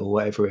mate or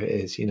whatever it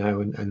is,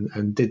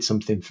 and did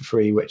something for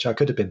free, which I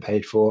could have been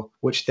paid for,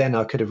 which then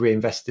I could have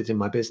reinvested in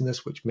my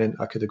business, which meant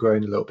I could have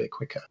grown a little bit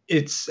quicker.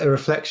 It's a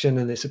reflection,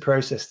 and it's a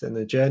process and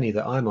a journey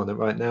that I'm on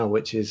right now,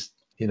 which is,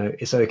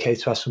 it's okay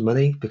to ask for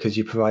money because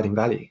you're providing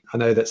value. I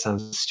know that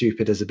sounds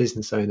stupid as a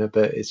business owner,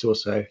 but it's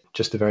also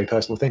just a very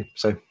personal thing.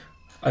 So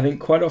I think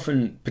quite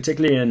often,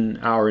 particularly in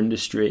our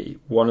industry,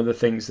 one of the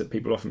things that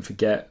people often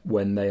forget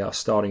when they are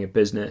starting a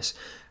business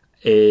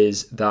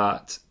is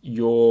that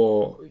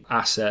your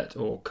asset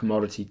or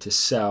commodity to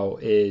sell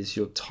is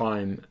your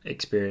time,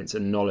 experience,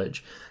 and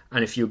knowledge.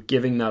 And if you're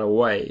giving that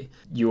away,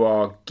 you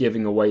are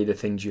giving away the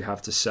things you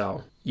have to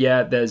sell.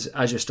 Yeah,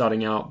 as you're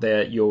starting out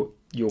there,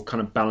 you're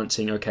kind of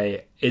balancing,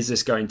 okay, is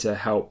this going to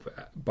help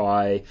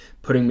by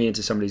putting me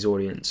into somebody's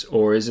audience?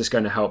 Or is this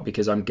going to help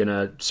because I'm going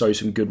to sow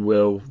some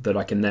goodwill that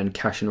I can then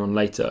cash in on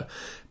later?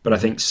 But I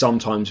think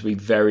sometimes we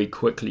very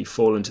quickly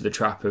fall into the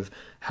trap of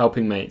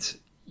helping mates.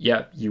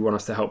 Yeah, you want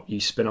us to help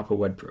you spin up a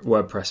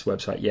WordPress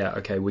website. Yeah,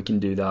 okay, we can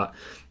do that.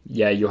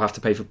 Yeah, you'll have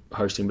to pay for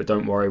hosting, but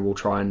don't worry, we'll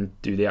try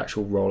and do the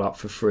actual rollout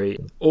for free.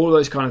 All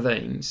those kind of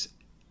things.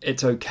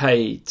 It's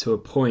okay to a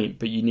point,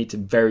 but you need to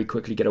very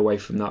quickly get away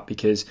from that,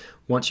 because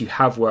once you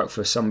have worked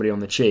for somebody on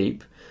the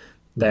cheap,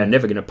 they're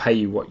never going to pay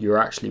you what you're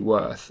actually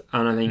worth.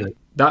 And I think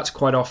that's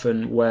quite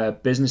often where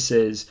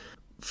businesses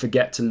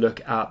forget to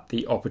look at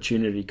the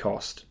opportunity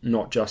cost,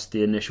 not just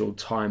the initial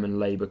time and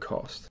labor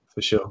cost.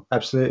 For sure.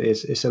 Absolutely.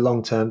 It's a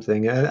long-term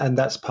thing. And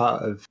that's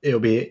it'll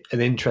be an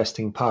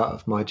interesting part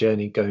of my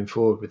journey going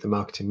forward with the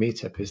marketing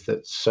meetup, is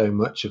that so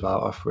much of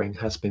our offering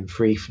has been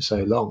free for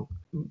so long.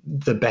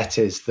 The bet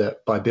is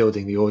that by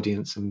building the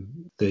audience and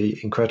the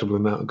incredible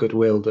amount of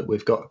goodwill that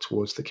we've got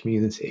towards the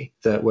community,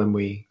 that when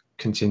we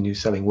continue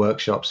selling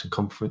workshops and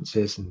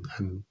conferences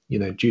and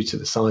due to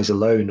the size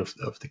alone of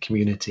the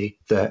community,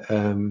 that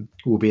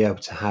we'll be able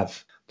to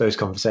have those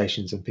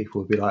conversations and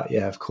people will be like,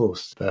 yeah, of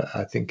course. But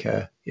I think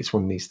it's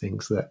one of these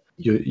things that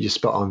you're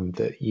spot on,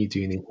 that you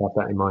do need to have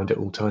that in mind at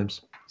all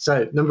times.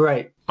 So number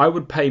 8. I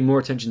would pay more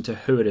attention to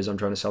who it is I'm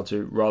trying to sell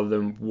to rather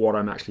than what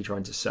I'm actually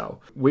trying to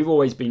sell. We've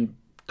always been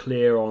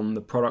clear on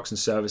the products and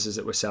services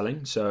that we're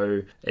selling.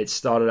 So it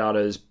started out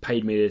as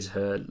paid media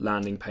to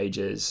landing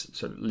pages,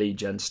 sort of lead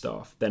gen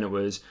stuff. Then it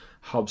was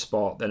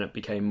HubSpot. Then it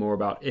became more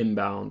about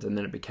inbound, and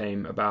then it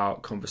became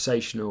about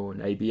conversational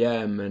and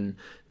ABM. And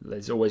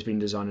there's always been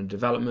design and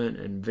development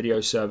and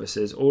video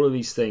services. All of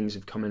these things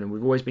have come in, and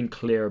we've always been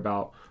clear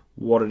about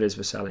what it is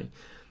we're selling.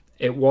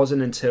 It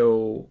wasn't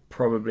until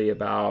probably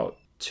about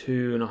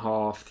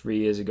 2.5, 3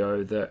 years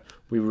ago that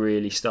we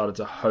really started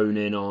to hone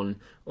in on,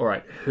 all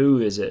right,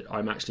 who is it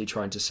I'm actually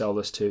trying to sell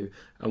this to,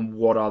 and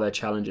what are their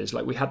challenges?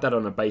 Like, we had that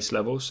on a base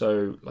level.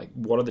 So like,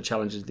 what are the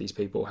challenges of these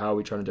people? How are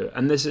we trying to do it?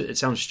 And it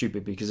sounds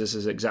stupid because this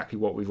is exactly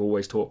what we've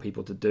always taught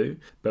people to do,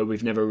 but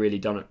we've never really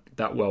done it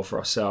that well for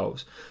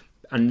ourselves.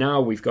 And now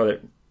we've got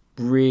it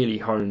really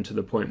honed to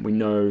the point we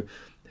know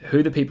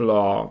who the people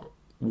are,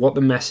 what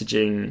the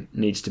messaging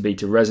needs to be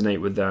to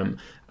resonate with them,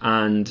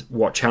 and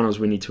what channels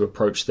we need to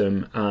approach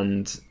them,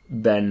 and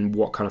then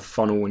what kind of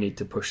funnel we need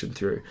to push them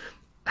through.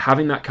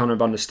 Having that kind of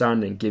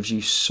understanding gives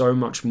you so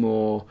much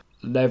more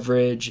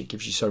leverage. It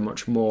gives you so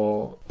much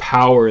more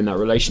power in that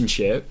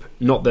relationship.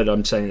 Not that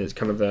I'm saying it's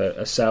kind of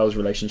a sales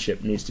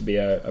relationship needs to be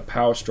a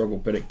power struggle,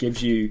 but it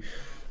gives you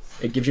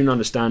an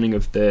understanding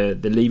of the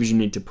levers you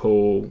need to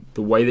pull,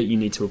 the way that you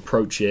need to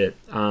approach it,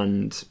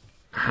 and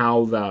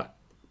how that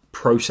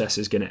process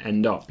is going to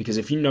end up. Because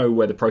if you know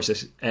where the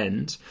process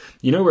ends,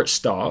 you know where it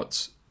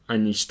starts,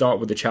 and you start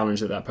with the challenge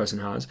that person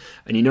has,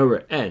 and you know where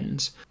it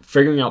ends,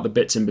 figuring out the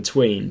bits in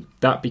between,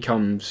 that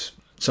becomes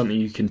something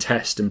you can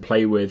test and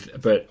play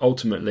with. But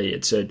ultimately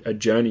it's a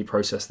journey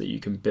process that you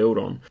can build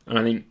on. And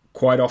I think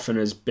quite often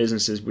as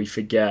businesses we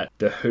forget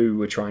the who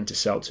we're trying to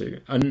sell to.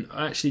 And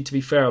actually, to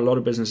be fair, a lot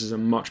of businesses are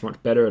much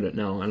better at it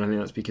now, and I think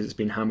that's because it's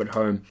been hammered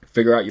home.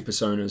 Figure out your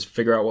personas,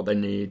 figure out what they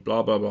need,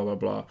 blah blah blah blah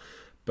blah.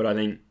 But I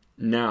think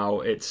now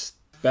it's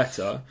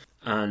better,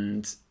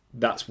 and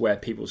that's where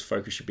people's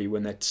focus should be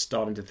when they're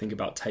starting to think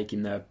about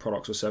taking their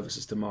products or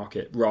services to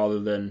market, rather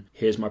than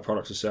here's my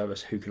product or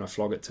service, who can I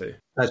flog it to?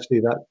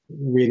 Actually, that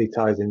really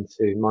ties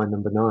into my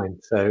number 9.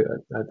 So,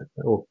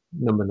 or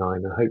number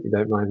 9, I hope you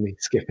don't mind me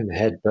skipping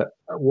ahead, but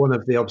one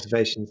of the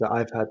observations that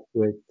I've had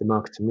with the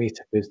Marketing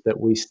Meetup is that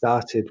we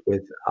started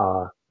with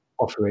our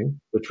offering,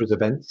 which was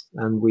events,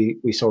 and we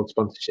sold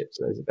sponsorships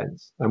to those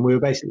events. And we were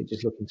basically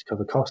just looking to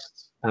cover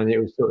costs, and it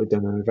was sort of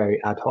done on a very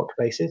ad hoc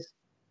basis.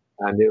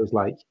 And it was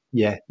like,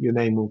 yeah, your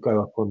name will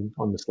go up on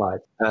the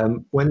slide.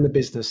 When the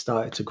business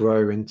started to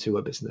grow into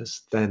a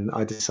business, then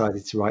I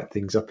decided to write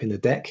things up in a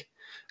deck.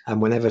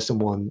 And whenever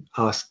someone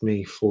asked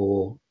me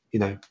for,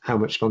 how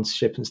much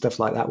sponsorship and stuff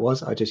like that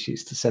was, I just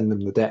used to send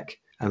them the deck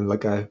and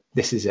like go,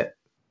 this is it.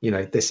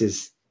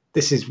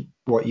 This is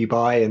what you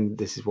buy, and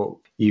this is what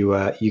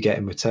you get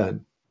in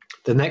return.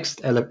 The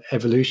next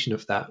evolution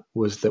of that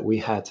was that we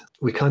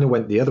kind of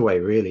went the other way,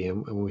 really.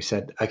 And we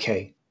said,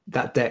 okay,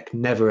 that deck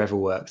never ever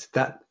worked.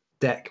 That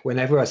deck,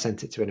 whenever I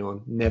sent it to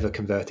anyone, never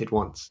converted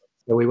once.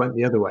 So we went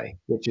the other way,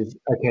 which is,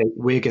 okay,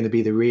 we're going to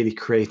be the really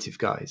creative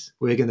guys.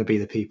 We're going to be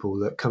the people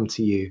that come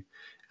to you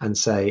and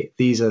say,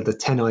 these are the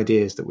 10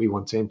 ideas that we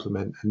want to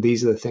implement, and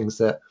these are the things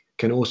that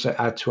can also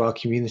add to our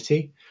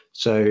community.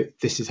 So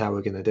this is how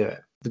we're going to do it.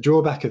 The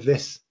drawback of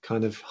this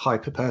kind of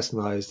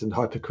hyper-personalized and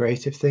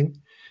hyper-creative thing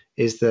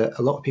is that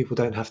a lot of people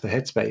don't have the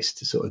headspace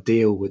to sort of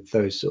deal with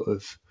those sort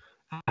of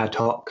ad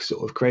hoc,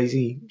 sort of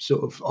crazy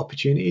sort of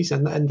opportunities,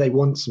 and they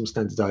want some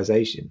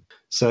standardization.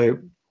 So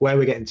where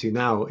we're getting to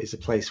now is a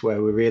place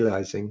where we're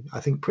realizing, I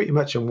think pretty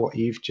much on what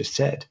you've just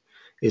said,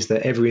 is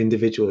that every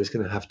individual is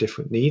going to have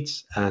different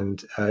needs,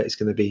 and it's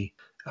going to be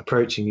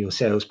approaching your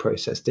sales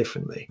process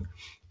differently.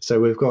 So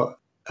we've got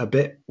a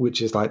bit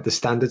which is like the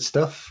standard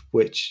stuff,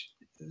 which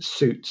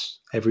suits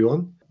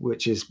everyone,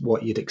 which is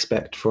what you'd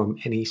expect from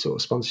any sort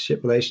of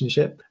sponsorship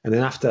relationship. And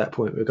then after that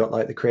point, we've got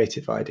like the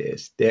creative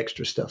ideas, the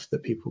extra stuff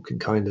that people can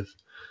kind of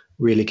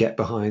really get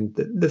behind,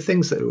 the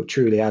things that will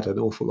truly add an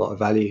awful lot of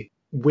value.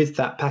 With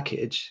that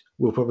package,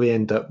 we'll probably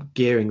end up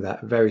gearing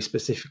that very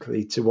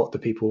specifically to what the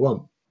people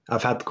want.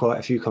 I've had quite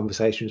a few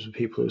conversations with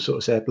people who sort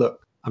of said,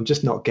 look, I'm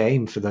just not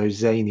game for those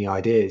zany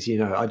ideas.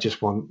 I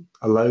just want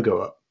a logo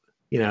up.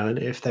 And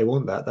if they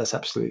want that, that's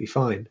absolutely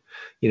fine.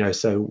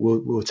 So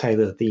we'll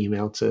tailor the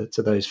email to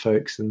those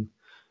folks, and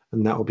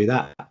that will be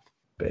that.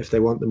 But if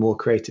they want the more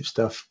creative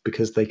stuff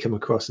because they come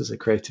across as a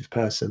creative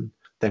person,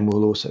 then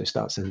we'll also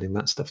start sending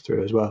that stuff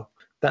through as well.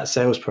 That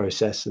sales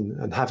process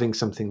and having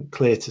something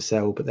clear to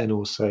sell, but then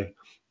also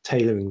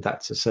tailoring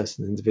that to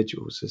certain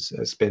individuals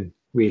has been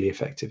really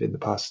effective in the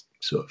past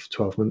sort of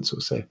 12 months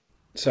or so.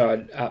 So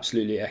I'd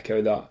absolutely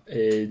echo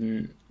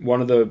that.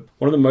 One of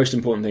the most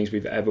important things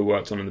we've ever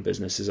worked on in the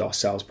business is our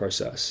sales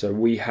process. So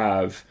we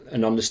have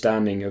an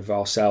understanding of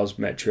our sales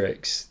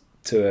metrics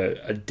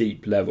to a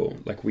deep level.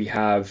 Like, we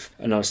have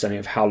an understanding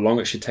of how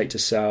long it should take to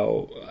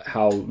sell,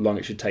 how long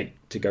it should take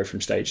to go from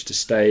stage to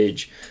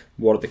stage,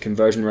 what the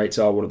conversion rates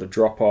are, what are the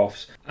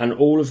drop-offs. And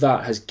all of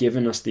that has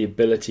given us the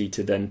ability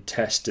to then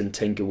test and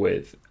tinker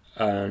with.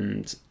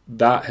 And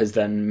that has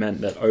then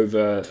meant that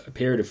over a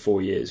period of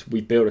 4 years,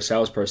 we built a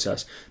sales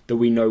process that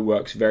we know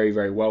works very,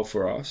 very well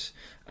for us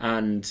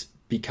and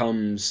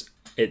becomes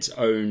its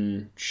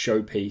own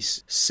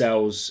showpiece,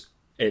 sells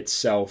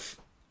itself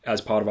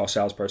as part of our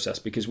sales process,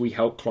 because we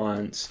help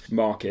clients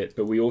market,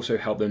 but we also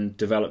help them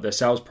develop their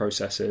sales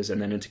processes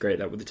and then integrate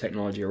that with the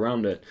technology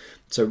around it.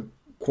 So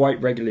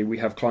quite regularly, we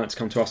have clients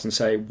come to us and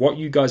say, what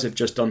you guys have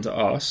just done to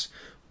us,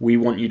 we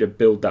want you to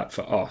build that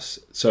for us.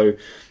 So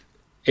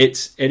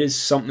it is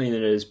something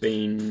that has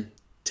been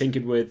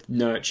tinkered with,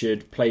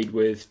 nurtured, played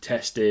with,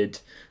 tested,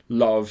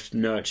 loved,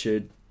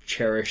 nurtured,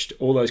 cherished,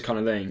 all those kind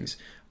of things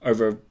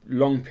over a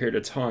long period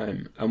of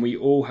time. And we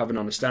all have an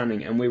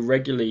understanding, and we're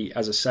regularly,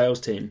 as a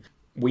sales team,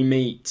 we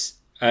meet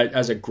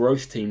as a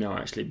growth team now,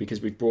 actually, because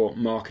we've brought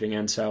marketing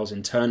and sales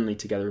internally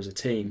together as a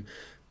team.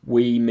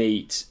 We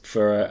meet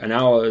for an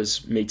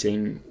hour's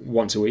meeting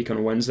once a week on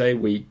a Wednesday.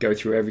 We go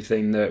through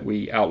everything that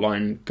we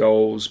outline,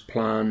 goals,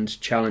 plans,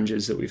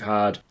 challenges that we've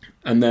had.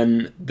 And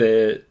then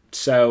the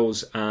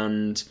sales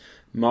and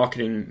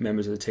marketing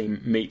members of the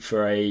team meet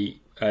for a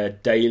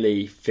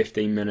daily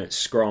 15-minute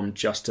scrum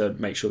just to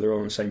make sure they're all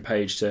on the same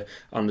page, to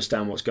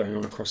understand what's going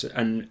on across it.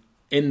 And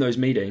in those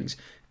meetings,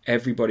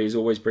 everybody is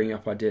always bringing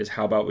up ideas.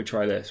 How about we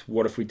try this?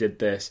 What if we did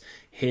this?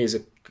 Here's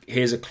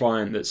a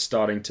client that's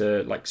starting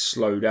to like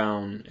slow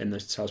down in the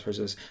sales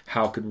process.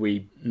 How could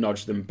we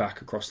nudge them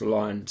back across the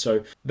line?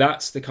 So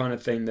that's the kind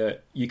of thing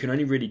that you can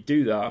only really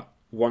do that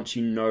once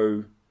you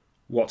know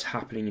what's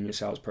happening in your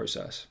sales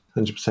process.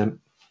 100%.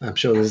 I'm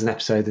sure there's an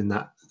episode in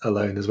that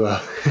alone as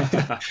well.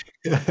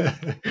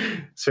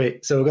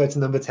 Sweet. So we'll go to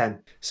number 10.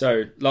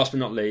 So last but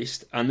not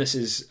least, and this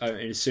is,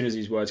 as soon as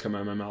these words come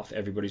out of my mouth,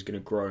 everybody's going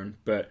to groan,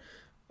 but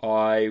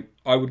I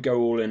would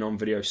go all in on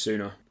video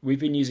sooner. We've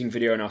been using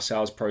video in our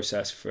sales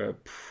process for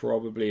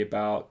probably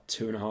about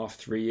 2.5,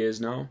 3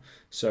 years now.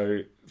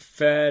 So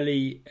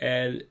fairly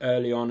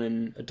early on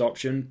in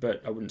adoption,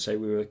 but I wouldn't say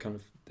we were kind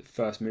of the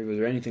first movers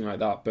or anything like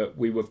that, but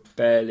we were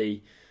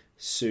fairly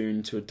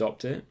soon to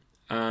adopt it.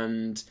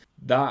 And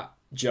that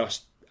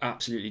just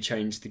absolutely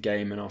changed the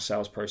game in our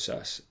sales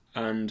process.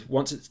 And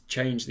once it's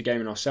changed the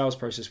game in our sales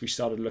process, we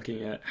started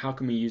looking at how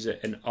can we use it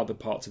in other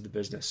parts of the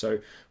business. So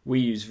we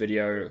use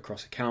video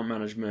across account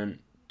management,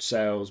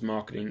 sales,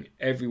 marketing,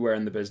 everywhere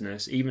in the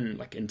business, even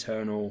like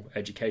internal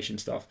education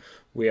stuff.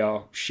 We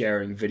are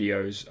sharing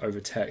videos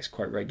over text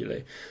quite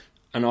regularly.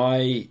 And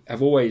I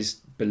have always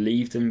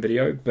believed in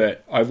video,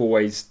 but I've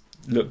always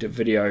looked at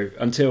video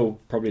until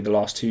probably the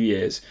last 2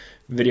 years.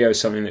 Video is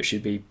something that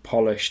should be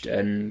polished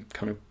and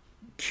kind of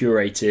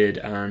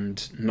curated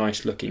and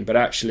nice looking, but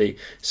actually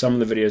some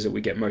of the videos that we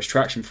get most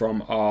traction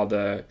from are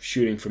the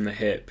shooting from the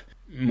hip,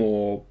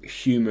 more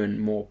human,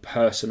 more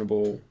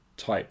personable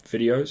type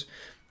videos.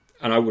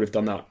 And I would have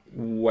done that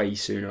way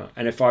sooner.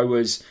 And if I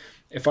was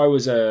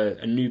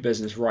a new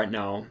business right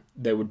now,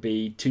 there would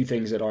be two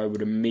things that I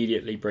would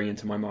immediately bring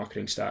into my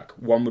marketing stack.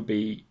 One would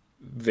be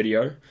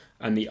video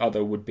and the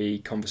other would be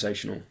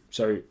conversational.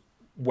 So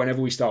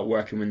whenever we start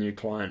working with a new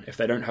client, if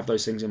they don't have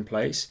those things in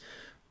place,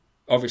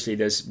 obviously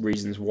there's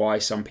reasons why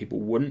some people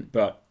wouldn't,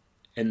 but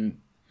in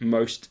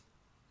most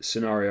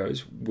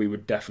scenarios, we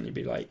would definitely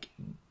be like,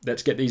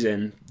 let's get these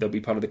in. They'll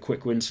be part of the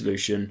quick win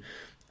solution,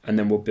 and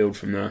then we'll build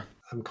from there.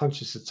 I'm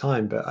conscious of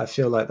time, but I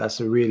feel like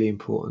that's a really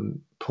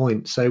important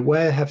point. So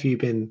where have you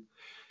been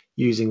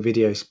using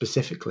video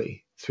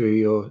specifically through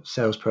your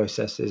sales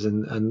processes?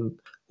 And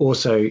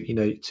also, you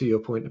know, to your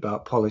point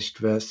about polished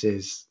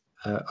versus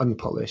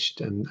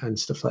unpolished and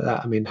stuff like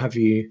that. I mean,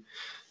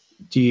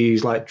 do you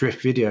use like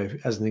Drift Video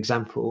as an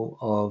example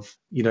of,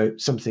 you know,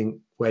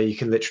 something where you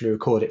can literally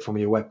record it from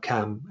your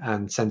webcam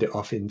and send it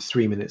off in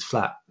 3 minutes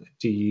flat?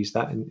 Do you use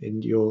that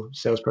in your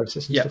sales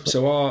process? And stuff like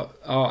so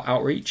our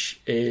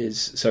outreach is,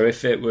 so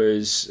if it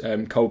was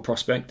cold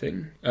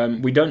prospecting,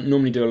 we don't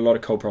normally do a lot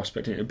of cold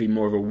prospecting. It would be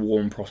more of a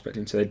warm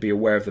prospecting, so they'd be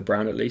aware of the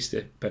brand at least,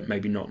 but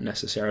maybe not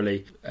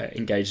necessarily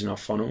engaged in our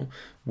funnel.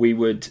 We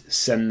would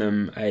send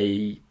them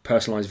a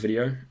personalized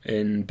video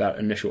in that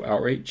initial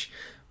outreach.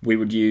 We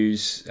would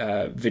use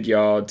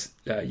Vidyard.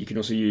 You can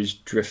also use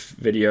Drift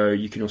Video.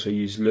 You can also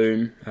use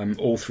Loom.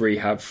 All three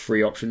have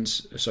free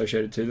options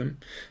associated to them,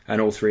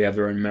 and all three have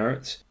their own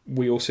merits.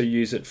 We also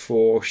use it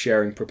for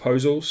sharing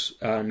proposals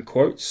and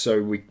quotes.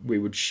 So we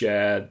would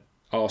share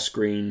our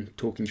screen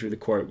talking through the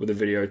quote with a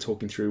video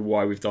talking through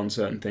why we've done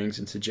certain things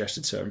and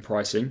suggested certain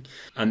pricing.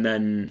 And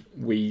then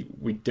we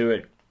do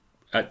it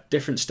at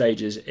different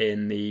stages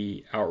in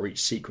the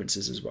outreach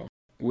sequences as well.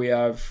 We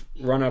have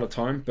run out of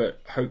time,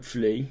 but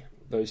hopefully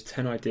those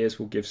 10 ideas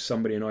will give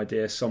somebody an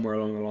idea somewhere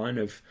along the line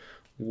of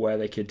where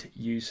they could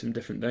use some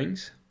different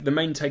things. The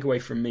main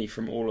takeaway from me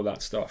from all of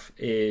that stuff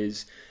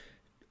is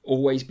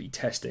always be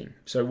testing.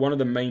 So one of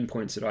the main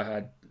points that I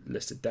had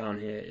listed down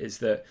here is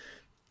that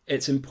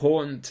it's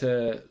important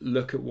to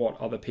look at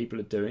what other people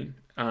are doing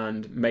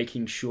and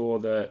making sure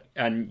that,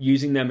 and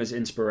using them as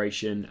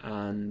inspiration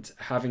and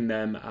having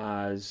them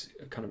as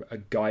kind of a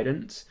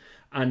guidance.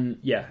 And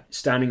yeah,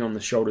 standing on the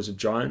shoulders of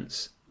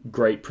giants,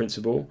 great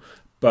principle,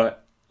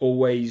 but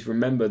always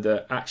remember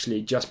that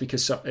actually just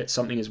because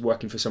something is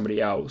working for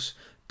somebody else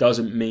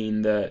doesn't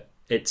mean that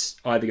it's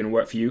either going to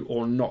work for you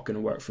or not going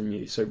to work for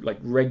you. So like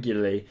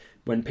regularly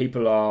when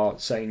people are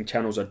saying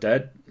channels are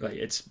dead, like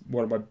it's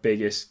one of my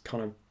biggest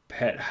kind of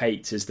pet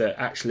hates is that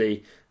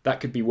actually that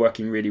could be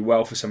working really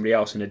well for somebody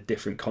else in a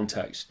different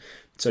context.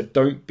 So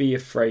don't be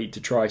afraid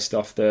to try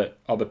stuff that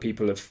other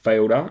people have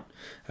failed at.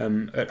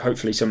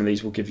 Hopefully some of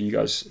these will give you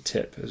guys a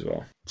tip as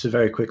well. To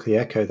very quickly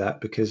echo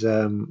that, because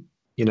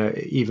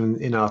even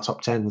in our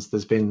top 10s,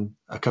 there's been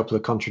a couple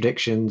of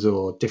contradictions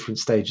or different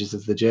stages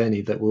of the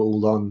journey that we're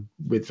all on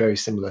with very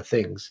similar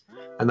things.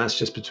 And that's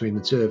just between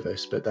the two of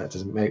us, but that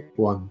doesn't make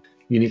one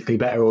uniquely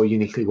better or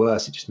uniquely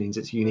worse. It just means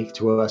it's unique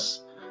to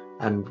us.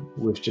 And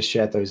we've just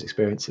shared those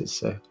experiences.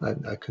 So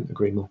I couldn't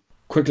agree more.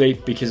 Quickly,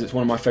 because it's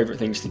one of my favourite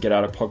things to get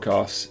out of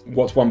podcasts,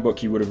 what's one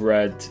book you would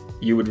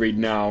read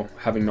now,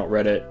 having not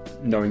read it,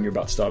 knowing you're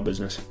about to start a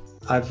business?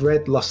 I've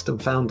read Lost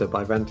and Founder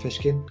by Rand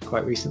Fishkin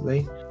quite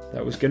recently.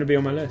 That was going to be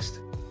on my list.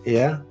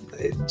 Yeah,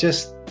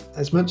 just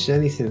as much as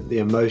anything, the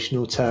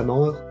emotional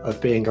turmoil of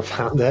being a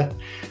founder.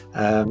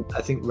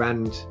 I think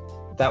Rand,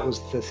 that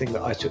was the thing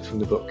that I took from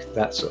the book,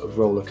 that sort of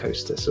roller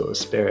coaster sort of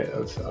spirit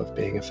of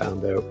being a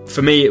founder.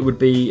 For me, it would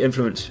be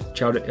Influence,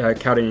 Cialdini.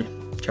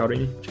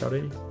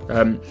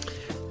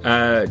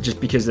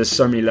 Just because there's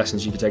so many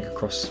lessons you can take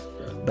across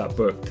that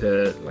book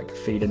to like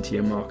feed into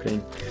your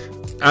marketing.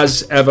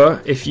 As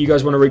ever, if you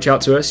guys want to reach out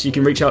to us, you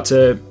can reach out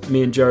to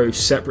me and Joe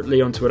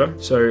separately on Twitter.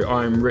 So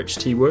I'm Rich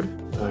T. Wood.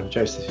 I'm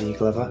Joseph E.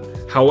 Glover.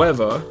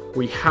 However,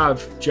 we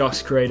have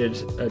just created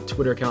a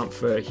Twitter account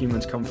for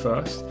Humans Come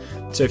First.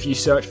 So if you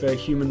search for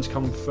Humans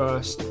Come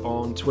First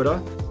on Twitter,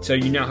 so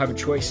you now have a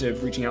choice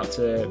of reaching out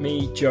to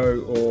me,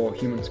 Joe, or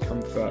Humans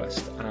Come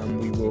First, and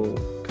we will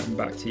come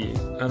back to you.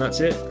 And that's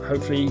it.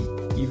 Hopefully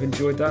you've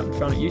enjoyed that and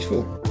found it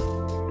useful.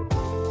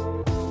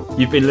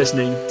 You've been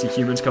listening to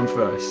Humans Come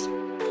First.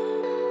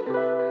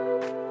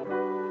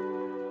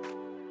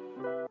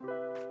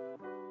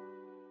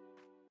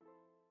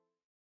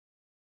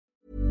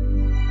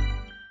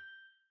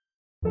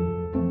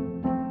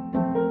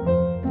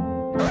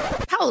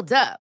 Hold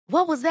up.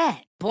 What was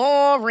that?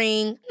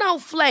 Boring. No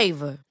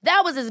flavor.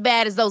 That was as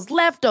bad as those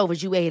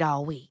leftovers you ate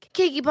all week.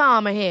 Keke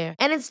Palmer here,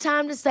 and it's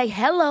time to say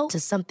hello to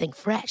something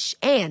fresh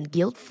and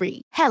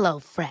guilt-free. Hello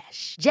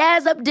Fresh.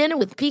 Jazz up dinner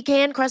with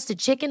pecan-crusted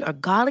chicken or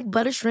garlic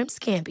butter shrimp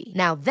scampi.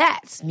 Now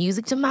that's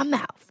music to my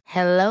mouth.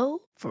 Hello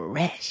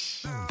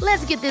Fresh.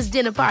 Let's get this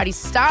dinner party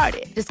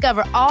started.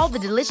 Discover all the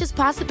delicious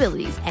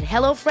possibilities at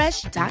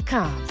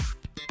HelloFresh.com.